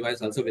mapping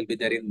device also will be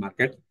there in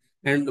market.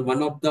 And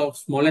one of the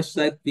smallest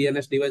size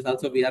PNS device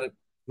also we are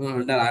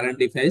under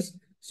R&D phase.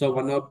 So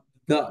one of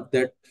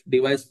that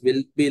device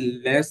will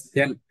be less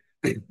than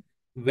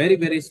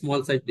very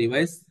small size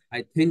device.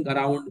 I think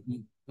around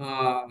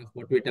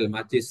what we tell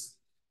matches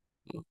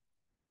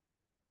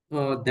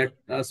that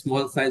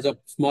small size of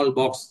small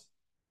box,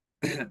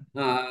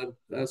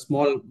 a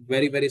small,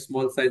 very, very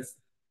small size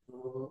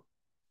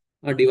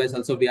device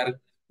also we are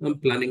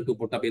planning to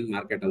put up in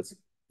market also.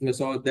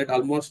 So that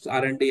almost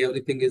R&D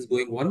everything is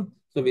going on.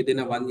 So within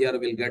a 1 year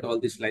we'll get all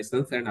this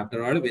license, and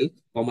afterward we'll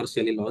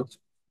commercially launch.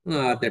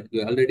 That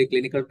already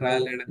clinical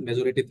trial and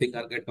majority things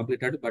are get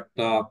completed, but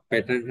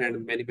patent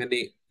and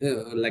many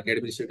like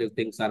administrative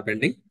things are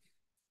pending.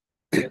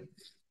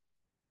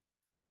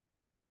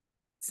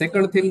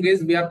 Second thing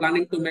is we are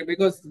planning to make,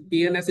 because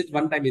PNS is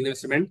one-time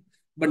investment,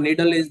 but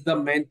needle is the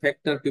main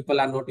factor. People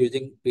are not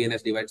using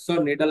PNS device. So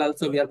needle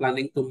also we are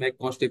planning to make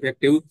cost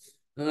effective,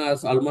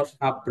 so almost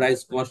half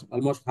price cost,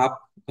 almost half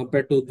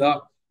compared to the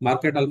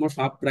market, almost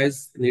half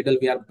price needle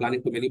we are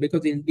planning to make,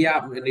 because in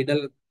India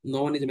needle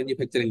no one is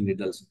manufacturing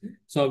needles.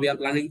 So we are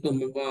planning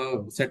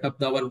to set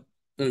up our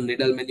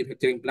needle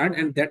manufacturing plant,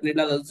 and that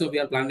needle also we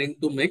are planning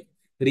to make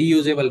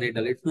reusable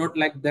needle. It's not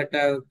like that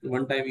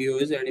one time you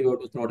use and you have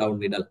to throw down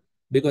needle,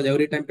 because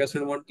every time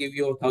patient won't give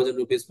you 1,000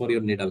 rupees for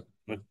your needle.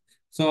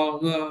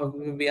 So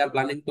we are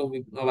planning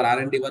to, our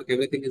R&D work,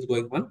 everything is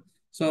going on.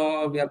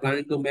 So we are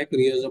planning to make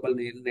reusable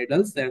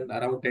needles, and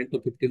around 10 to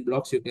 15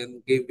 blocks you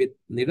can give with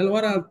needle,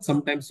 or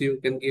sometimes you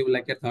can give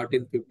like a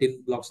 13,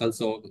 15 blocks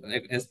also.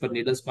 As per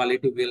needles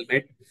quality, we will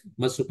make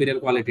much superior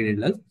quality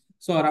needles.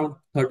 So around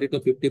 30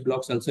 to 50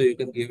 blocks also you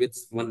can give with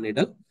one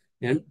needle,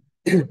 and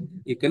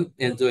you can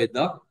enjoy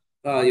the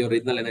your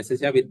original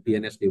anesthesia with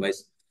PNS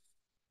device.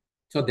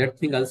 So that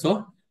thing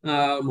also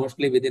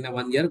mostly within a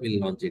 1 year we'll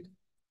launch it.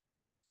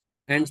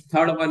 And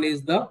third one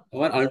is the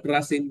our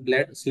ultra slim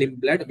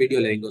blade video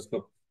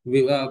laryngoscope.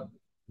 We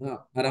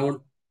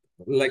around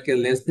like a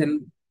less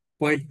than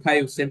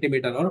 0.5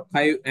 centimeter or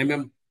 5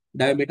 mm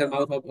diameter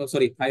mouth of,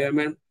 sorry, 5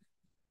 mm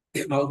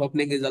mouth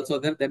opening is also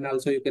there. Then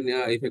also you can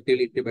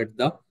effectively intubate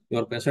the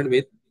your patient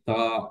with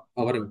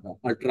our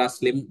ultra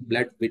slim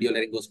blade video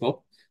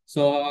laryngoscope.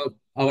 So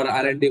our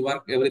R&D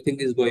work, everything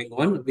is going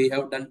on. We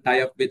have done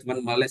tie up with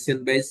one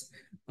Malaysian based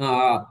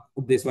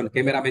this one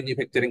camera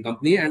manufacturing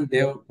company, and they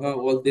have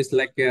all this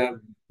like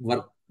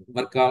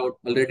workout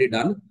already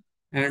done,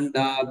 and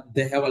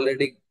they have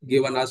already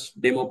given us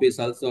demo piece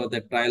also,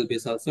 the trial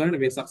piece also, and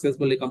we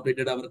successfully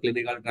completed our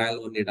clinical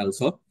trial on it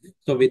also.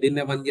 So within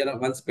a 1 year,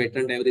 once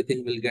patent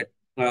everything will get,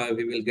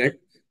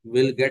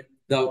 will get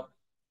the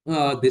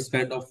this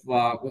kind of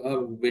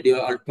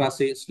video ultra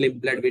slim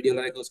blade video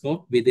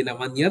laryngoscope within a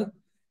 1 year,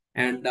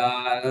 and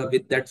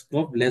with that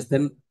scope less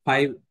than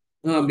 5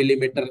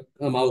 millimeter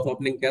mouth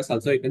opening case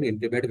also you can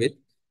intubate with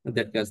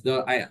that case.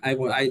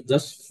 I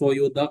just show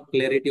you the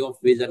clarity of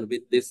vision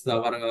with this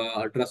our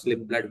ultra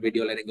slim blade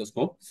video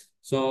laryngoscope.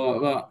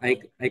 So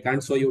I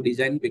can't show you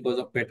design because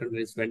of patent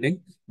risk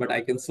pending, but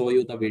I can show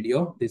you the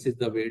video. This is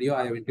the video.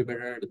 I have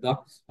intubated the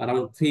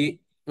around 3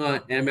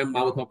 mm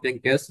mouth opening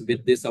case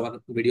with this our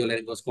video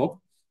laryngoscope,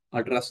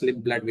 ultra slim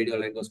blade video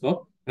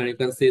laryngoscope, and you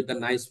can see the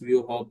nice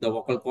view of the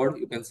vocal cord.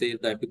 You can see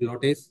the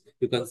epiglottis.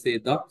 You can see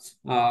the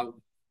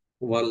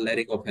wall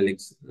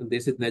laryngopharynx.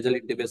 This is nasal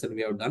intubation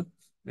we have done,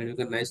 and you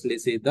can nicely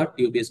see the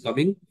tube is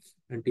coming,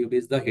 and tube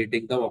is the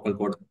hitting the vocal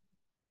cord.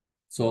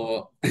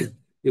 So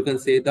you can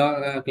see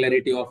the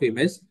clarity of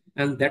image,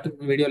 and that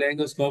video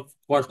laryngoscope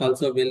cost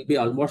also will be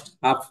almost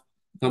half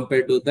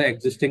compared to the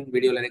existing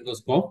video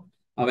laryngoscope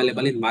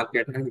available in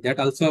market, and that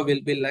also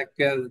will be like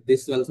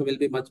this also will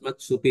be much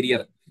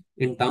superior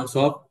in terms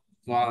of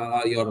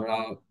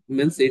your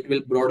means it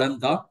will broaden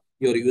the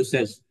your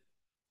usage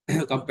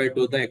compared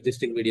to the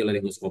existing video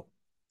laryngoscope.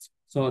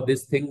 So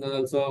this thing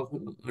also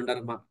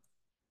under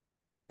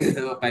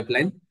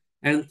pipeline.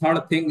 And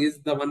third thing is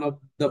the one of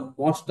the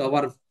most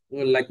our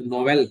like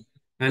novel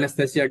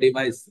anesthesia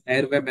device,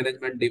 airway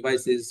management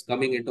device is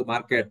coming into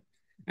market.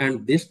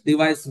 And this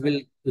device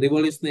will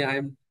revolutionary, I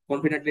am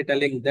confidently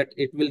telling that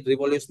it will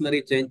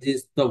revolutionary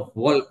changes the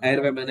whole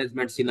airway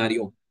management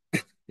scenario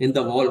in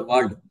the whole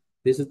world.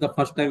 This is the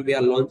first time we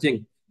are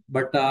launching,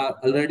 but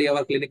already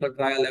our clinical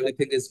trial,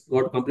 everything is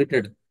got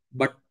completed.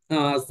 But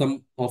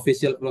some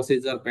official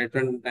procedure,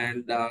 patent,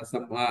 and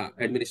some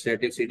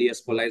administrative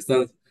CDS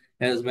license,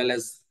 as well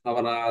as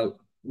our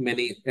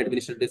many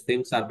administrative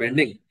things are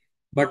pending.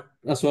 But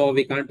so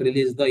we can't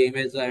release the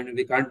image and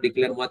we can't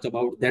declare much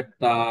about that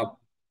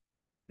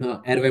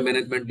airway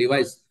management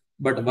device.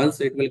 But once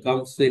it will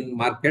comes in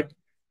market,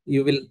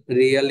 you will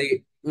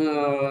really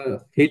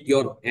hit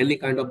your any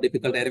kind of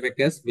difficult airway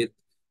case with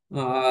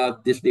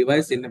this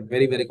device in a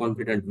very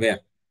confident way.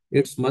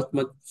 It's much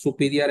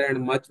superior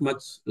and much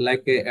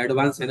like a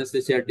advanced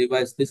anesthesia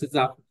device. This is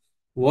a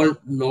world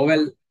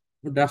novel,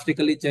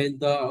 drastically change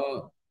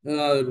the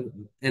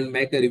and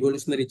make a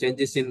revolutionary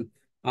changes in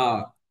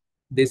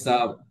this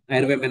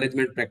airway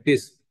management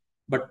practice.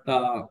 But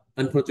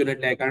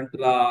unfortunately, I can't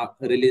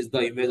release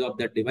the image of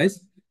that device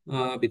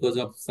because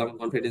of some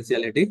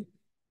confidentiality.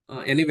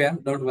 Anyway,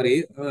 don't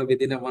worry.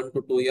 Within a 1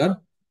 to 2 year,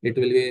 it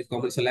will be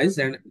commercialized,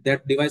 and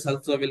that device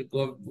also will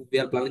go. We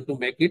are planning to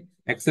make it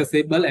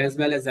accessible as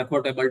well as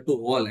affordable to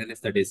all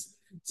anesthetists.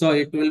 So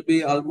it will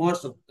be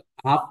almost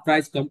half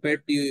price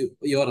compared to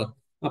your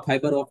a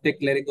fiber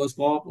optic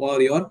laryngoscope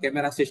or your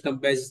camera system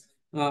based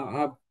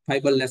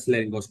fiberless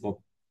laryngoscope.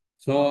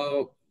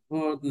 So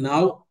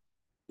now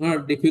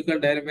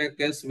difficult airway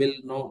case will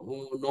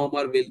no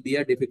more will be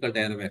a difficult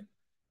airway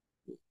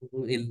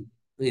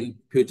in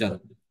future.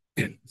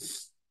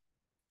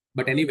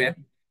 But anyway,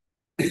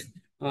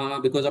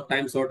 because of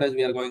time shortage,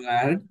 we are going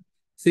ahead.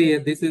 See,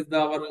 this is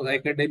our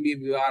academy.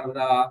 We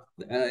are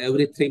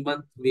every 3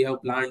 months we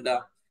have planned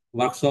a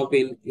workshop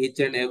in each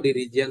and every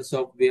region.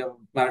 So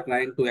are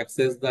trying to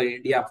access the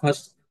India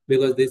first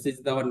because this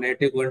is our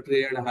native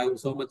country and I have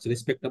so much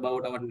respect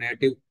about our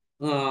native.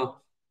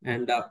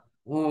 And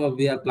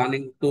we are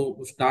planning to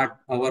start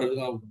our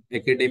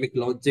academic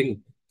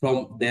launching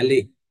from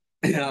Delhi,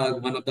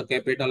 one of the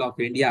capital of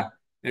India,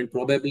 and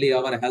probably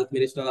our health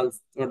minister,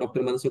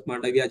 Dr. Mansukh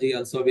Mandaviya ji,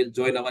 also will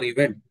join our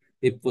event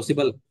if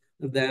possible.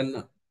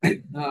 Then,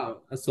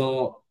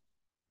 so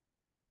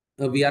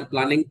we are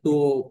planning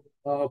to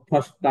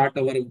first start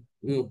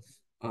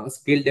our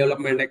skill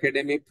development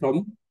academy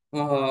from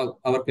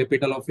our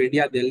capital of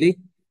India, Delhi,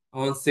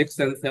 on 6th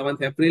and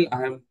 7th April.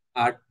 I am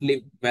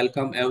heartily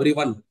welcome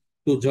everyone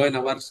to join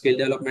our skill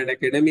development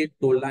academy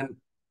to learn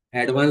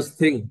advanced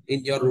thing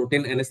in your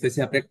routine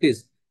anesthesia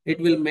practice. It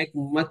will make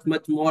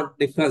much more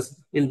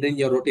difference in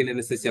your routine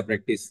anesthesia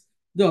practice.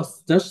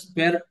 Just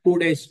spare 2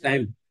 days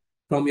time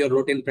from your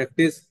routine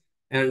practice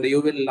and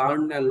you will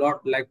learn a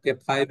lot like a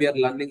 5 year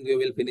learning. You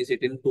will finish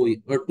it in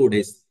 2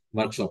 days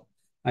workshop.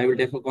 I will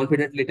therefore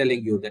confidently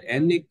telling you that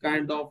any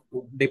kind of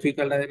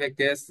difficult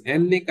case,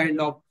 any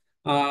kind of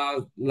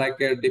like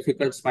a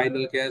difficult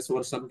spinal case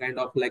or some kind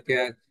of like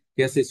a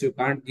cases you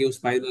can't give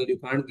spinal, you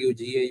can't give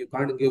GA, you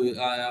can't give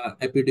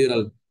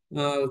epidural.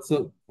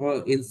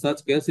 In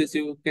such cases,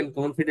 you can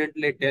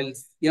confidently tell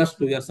yes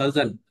to your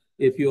surgeon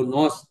if you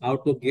know how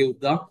to give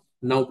the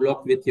nerve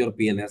block with your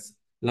PNS.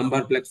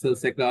 Lumbar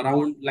plexus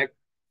around like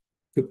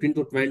 15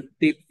 to 20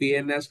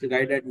 PNS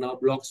guided nerve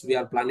blocks we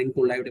are planning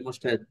to live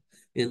demonstrate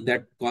in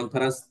that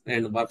conference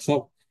and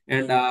workshop.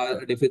 And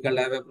difficult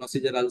airway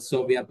procedure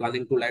also we are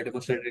planning to live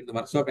demonstrate in the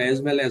workshop,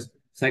 as well as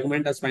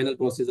segmental spinal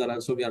procedure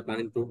also we are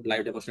planning to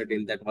live demonstrate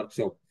in that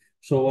workshop.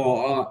 So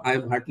I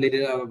am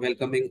heartily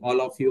welcoming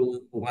all of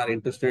you who are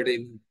interested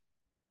in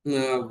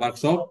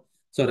workshop.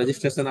 So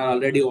registration are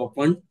already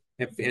open.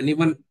 If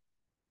anyone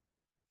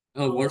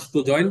wants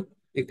to join,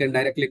 you can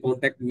directly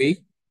contact me.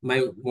 My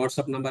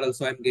WhatsApp number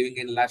also I'm giving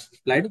in last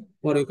slide,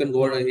 or you can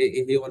go,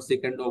 he or she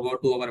can go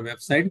to our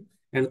website,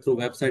 and through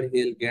website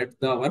he'll get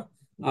our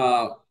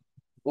uh,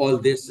 all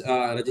this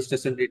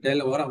registration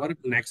detail or our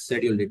next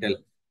schedule detail.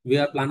 We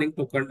are planning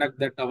to conduct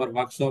that our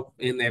workshop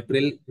in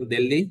April,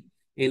 Delhi,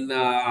 in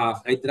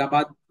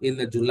Hyderabad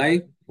in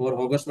July or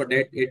August, but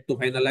date it to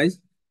finalize.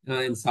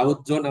 In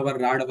South Zone, our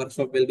RAD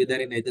workshop will be there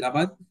in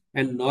Hyderabad,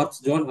 and North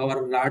Zone,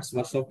 our RAD's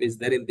workshop is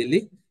there in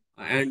Delhi,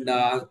 and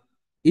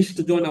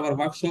East Zone, our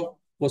workshop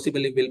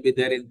possibly will be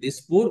there in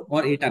Dispur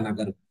or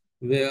Itanagar.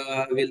 We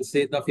will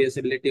see the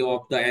feasibility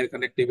of the air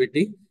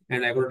connectivity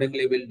and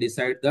accordingly will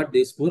decide the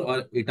Dispur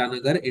or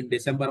Itanagar in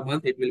December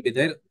month. It will be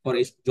there for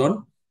East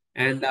Zone,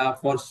 and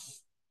for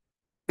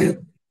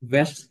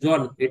West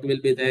Zone it will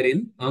be there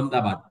in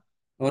Ahmedabad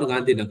or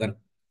Gandhinagar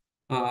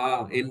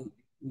in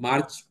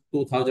March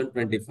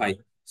 2025.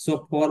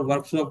 So for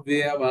workshop we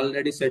have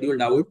already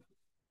scheduled out.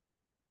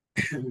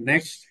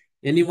 Next,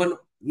 anyone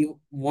you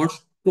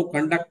wants to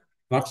conduct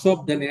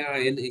workshop, then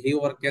he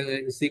or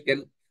she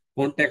can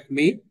contact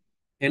me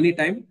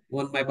anytime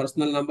on my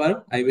personal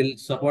number. I will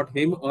support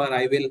him or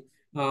I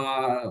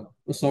will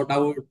sort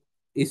out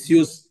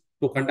issues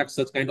to conduct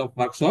such kind of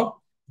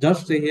workshop.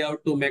 Just here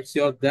to make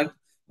sure that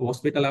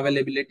hospital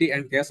availability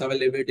and case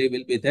availability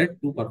will be there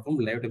to perform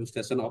live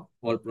demonstration of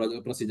all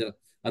procedure.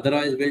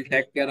 Otherwise, we'll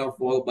take care of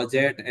all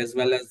budget as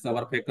well as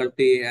our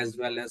faculty, as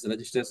well as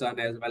registration,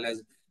 as well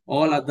as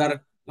all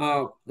other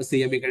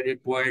CME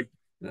credit point,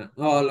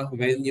 all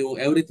venue,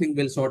 everything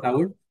will sort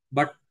out.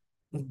 But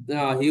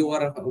he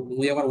or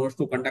whoever wants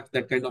to conduct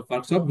that kind of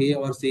workshop, he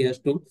or she has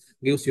to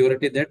give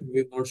surety that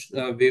we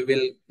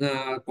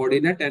will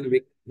coordinate and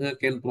we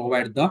can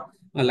provide the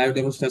live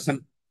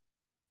demonstration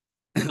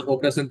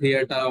operation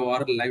theater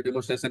or live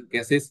demonstration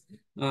cases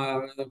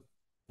uh,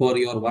 for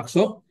your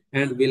workshop,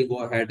 and we'll go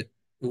ahead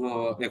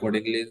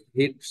accordingly.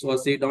 He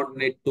or she don't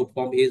need to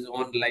form his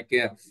own like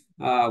a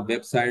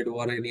website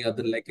or any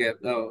other like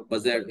a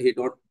budget. He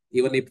don't,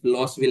 even if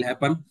loss will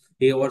happen,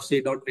 he or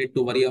she don't need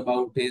to worry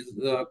about his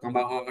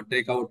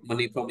take out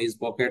money from his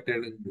pocket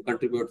and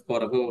contribute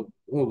for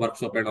a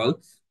workshop and all.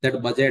 That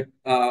budget,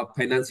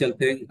 financial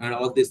thing, and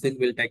all these things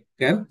will take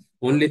care.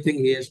 Only thing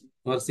he has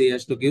or she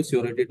has to give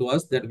surety to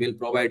us that will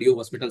provide you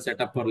hospital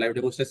setup for live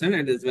demonstration,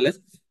 and as well as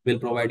will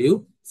provide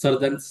you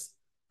surgeons,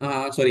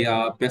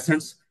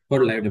 patients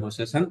for live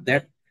demonstration.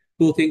 That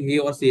two things he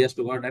or she has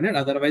to go done it.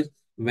 Otherwise,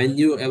 when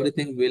you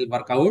everything will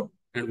work out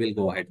and will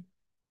go ahead.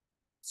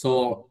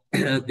 So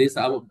this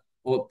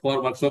for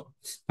workshop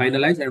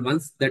finalized, and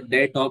once the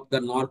date of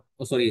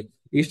the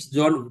East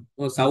Zone,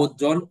 South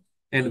Zone,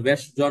 and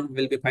West Zone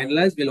will be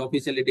finalized, we'll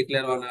officially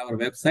declare on our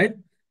website.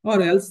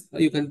 or else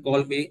you can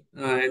call me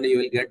and you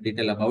will get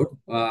detail about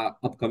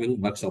upcoming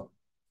workshop.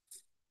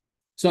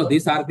 So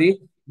these are the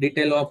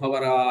detail of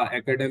our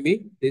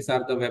academy. These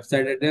are the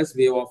website address.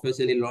 We have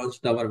officially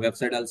launched our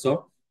website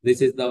also.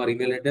 This is our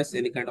email address.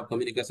 Any kind of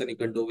communication you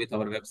can do with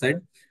our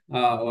website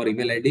or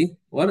email ID.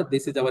 Or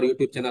this is our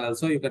YouTube channel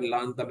also. You can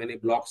learn the many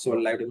blogs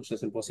or live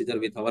demonstration procedure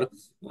with our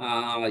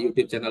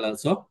YouTube channel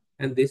also.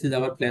 And this is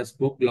our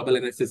Facebook Global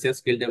Anesthesia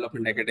Skill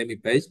Development Academy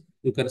page.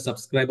 You can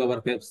subscribe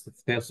our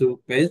Facebook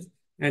page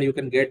and you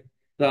can get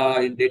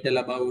in detail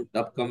about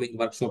upcoming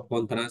workshop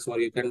conference, or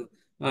you can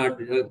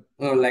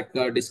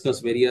discuss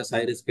various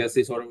high risk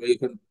cases, or you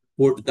can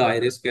put the high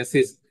risk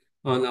cases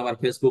on our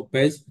Facebook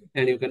page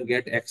and you can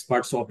get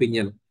experts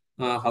opinion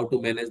how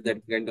to manage that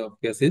kind of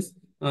cases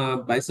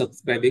by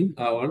subscribing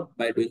or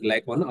by doing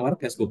like on our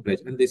Facebook page.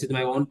 And this is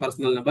my own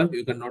personal number.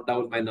 You can note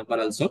down my number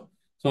also.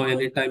 So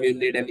anytime you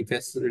need any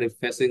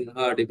facing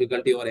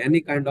difficulty or any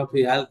kind of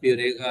help you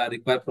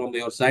require from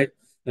your side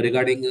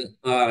regarding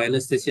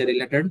anesthesia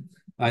related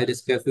high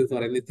risk cases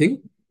or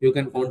anything, you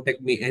can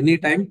contact me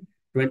anytime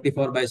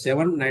 24 by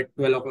 7, night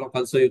 12 o'clock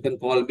also you can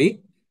call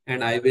me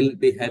and I will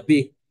be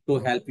happy to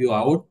help you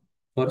out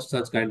for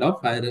such kind of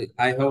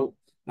I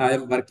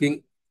am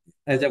working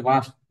as a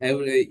vast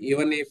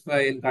even if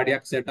in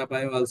cardiac setup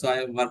I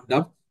have worked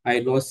up. I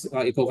know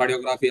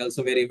echocardiography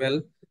also very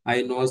well.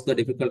 I knows the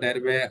difficult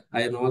airway.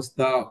 I knows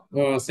the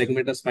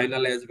segmental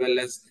spinal as well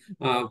as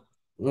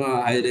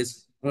high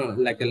risk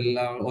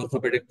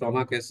orthopedic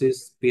trauma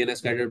cases,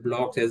 PNS guided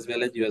blocks as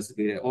well as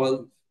USP.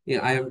 All yeah,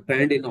 I am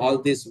trained in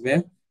all this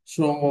way,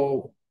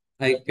 so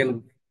I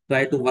can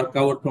try to work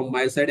out from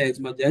my side as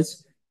much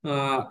as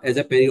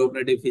a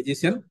perioperative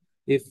physician.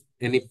 If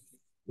any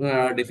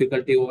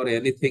difficulty or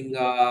anything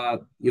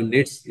you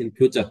needs in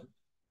future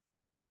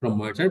from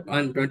my side,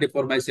 and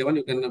 24 by 7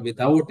 you can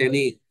without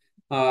any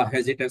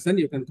hesitation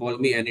you can call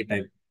me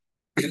anytime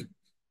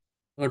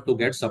to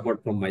get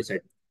support from my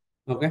side.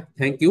 Okay,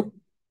 thank you.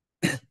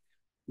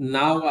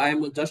 Now I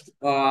am just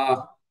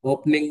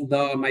opening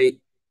the my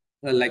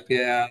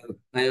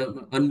I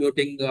am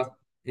unmuting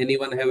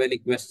anyone have any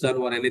question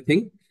or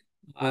anything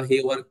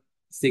he or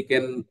she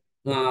can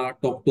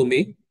talk to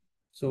me.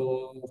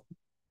 So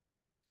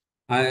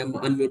I am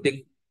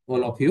unmuting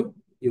all of you.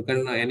 You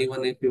can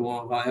anyone if you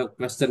have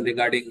question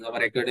regarding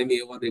our academy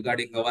or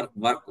regarding our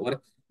work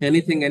or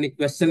anything, any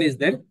question is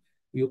there,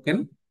 you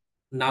can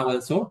now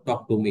also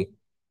talk to me.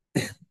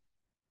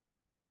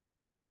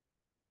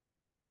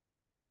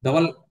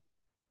 Dhaval,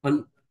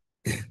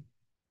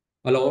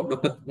 hello,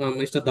 Dr.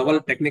 Mr.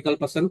 Dhaval, technical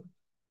person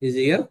is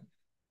here.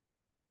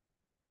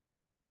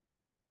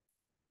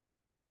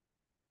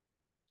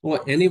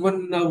 Or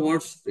anyone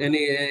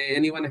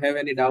anyone have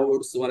any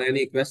doubts or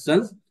any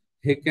questions,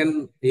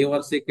 he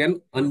or she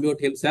can unmute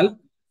himself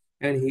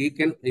and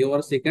he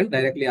or she can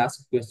directly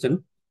ask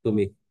question to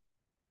me.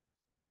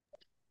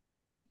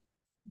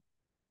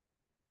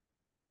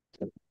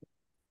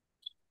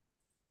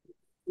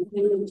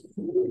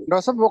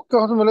 Doctor साहब book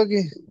कहाँ से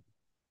मिलेगी?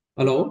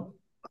 Hello,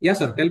 yes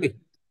sir, tell me.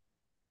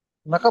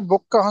 मैं कहा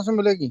book कहाँ से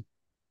मिलेगी?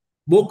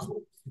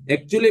 Book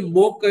actually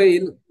book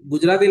in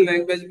Gujarati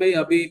language में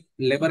अभी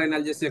लेबर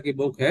एनालिसिस की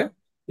बुक है.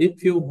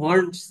 If you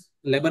want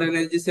labour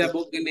analysis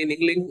book in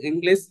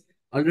English,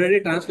 already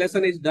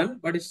translation is done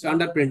but it's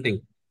under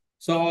printing.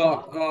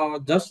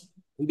 So just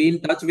be in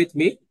touch with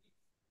me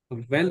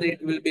when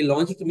it will be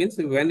launched, means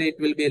when it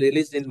will be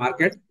released in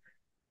market.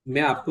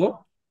 मैं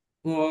आपको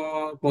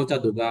पहुंचा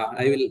दूंगा.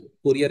 I will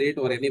courier it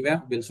or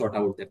anywhere will sort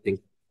out that thing.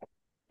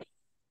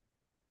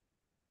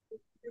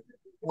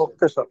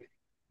 Okay sir.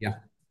 Yeah.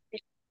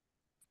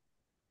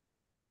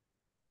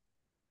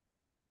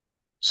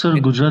 Sir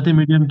Gujarati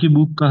medium की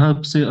book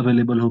कहाँ से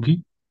available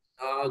होगी?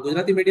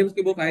 Gujarati mediums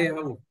की book I have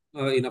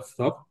enough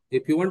stock.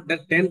 If you want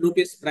that 10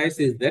 rupees price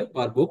is there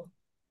per book.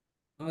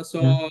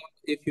 So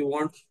if you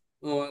want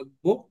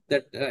book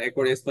that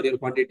according as per your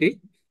quantity,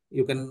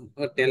 you can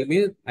tell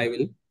me. I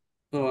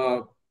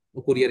will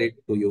courier it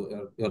to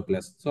you your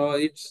place. So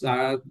it's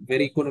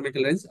very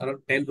economical range,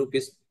 around 10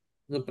 rupees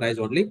price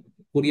only.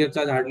 Courier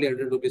charge hardly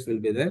 100 rupees will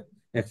be there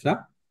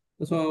extra.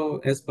 So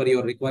as per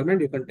your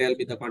requirement, you can tell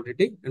me the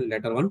quantity and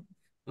later on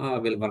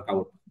will work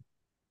out.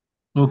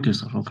 Okay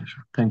sir, okay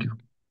sir, thank you.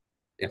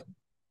 Yeah.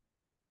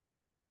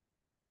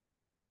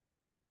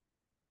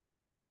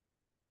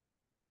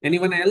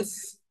 Anyone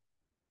else?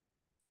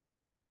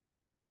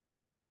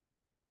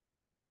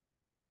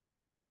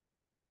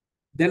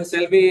 Then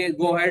shall we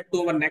go ahead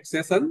to our next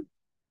session?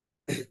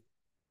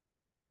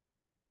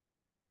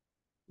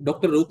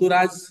 Dr.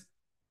 Ruturaj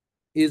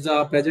is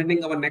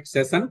presenting our next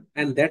session,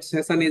 and that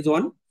session is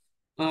on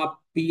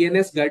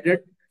PNS guided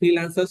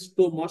freelancers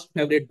to most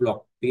favorite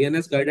block.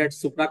 PNS guided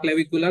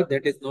supraclavicular,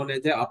 that is known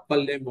as the upper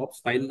limb of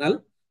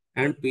spinal,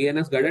 and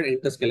PNS guided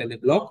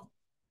interscalene block,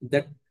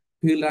 that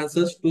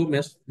freelancers to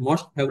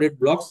most favorite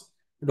blocks.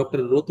 Dr.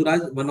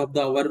 Ruturaj, one of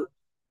our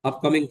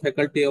upcoming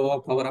faculty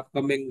of our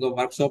upcoming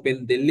workshop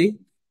in Delhi,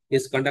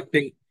 is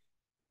conducting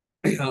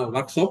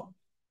workshop.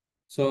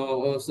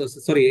 So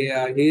sorry,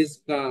 he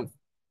is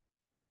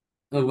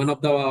one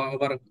of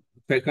our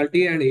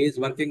faculty, and he is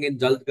working in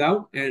Jalgaon,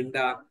 and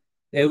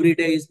every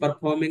day is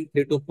performing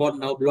 3 to 4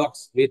 nerve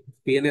blocks with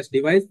PNS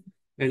device,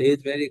 and he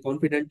is very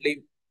confidently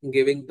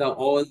giving the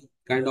all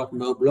kind of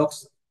nerve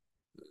blocks.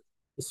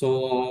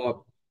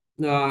 So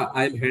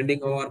I'm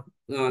handing over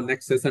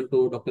next session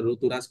to Dr.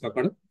 Ruturaj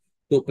Kakad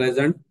to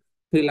present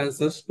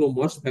freelancers to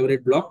most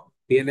favorite block,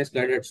 PNS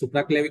guided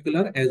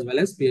supraclavicular as well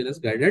as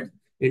PNS guided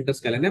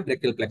interscalene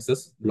brachial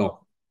plexus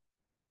block.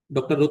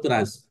 Dr.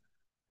 Ruturaj.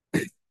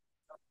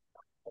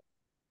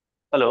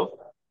 Hello.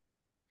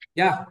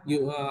 Yeah,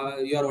 you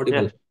are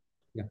audible. Yes.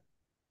 Yeah.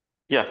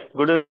 Yeah.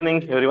 Good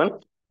evening, everyone.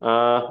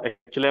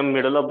 Actually, I'm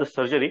middle of the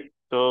surgery,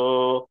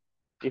 so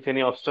if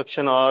any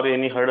obstruction or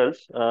any hurdles,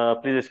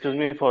 please excuse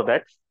me for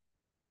that.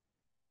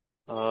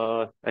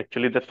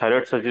 Actually, the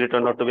thyroid surgery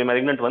turned out to be a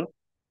malignant one,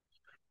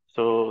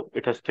 so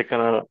it has taken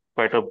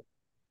quite a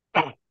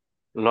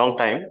long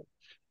time.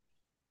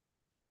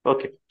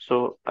 Okay,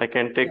 so I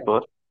can take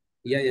over.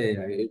 Yeah.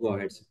 You go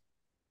ahead, sir.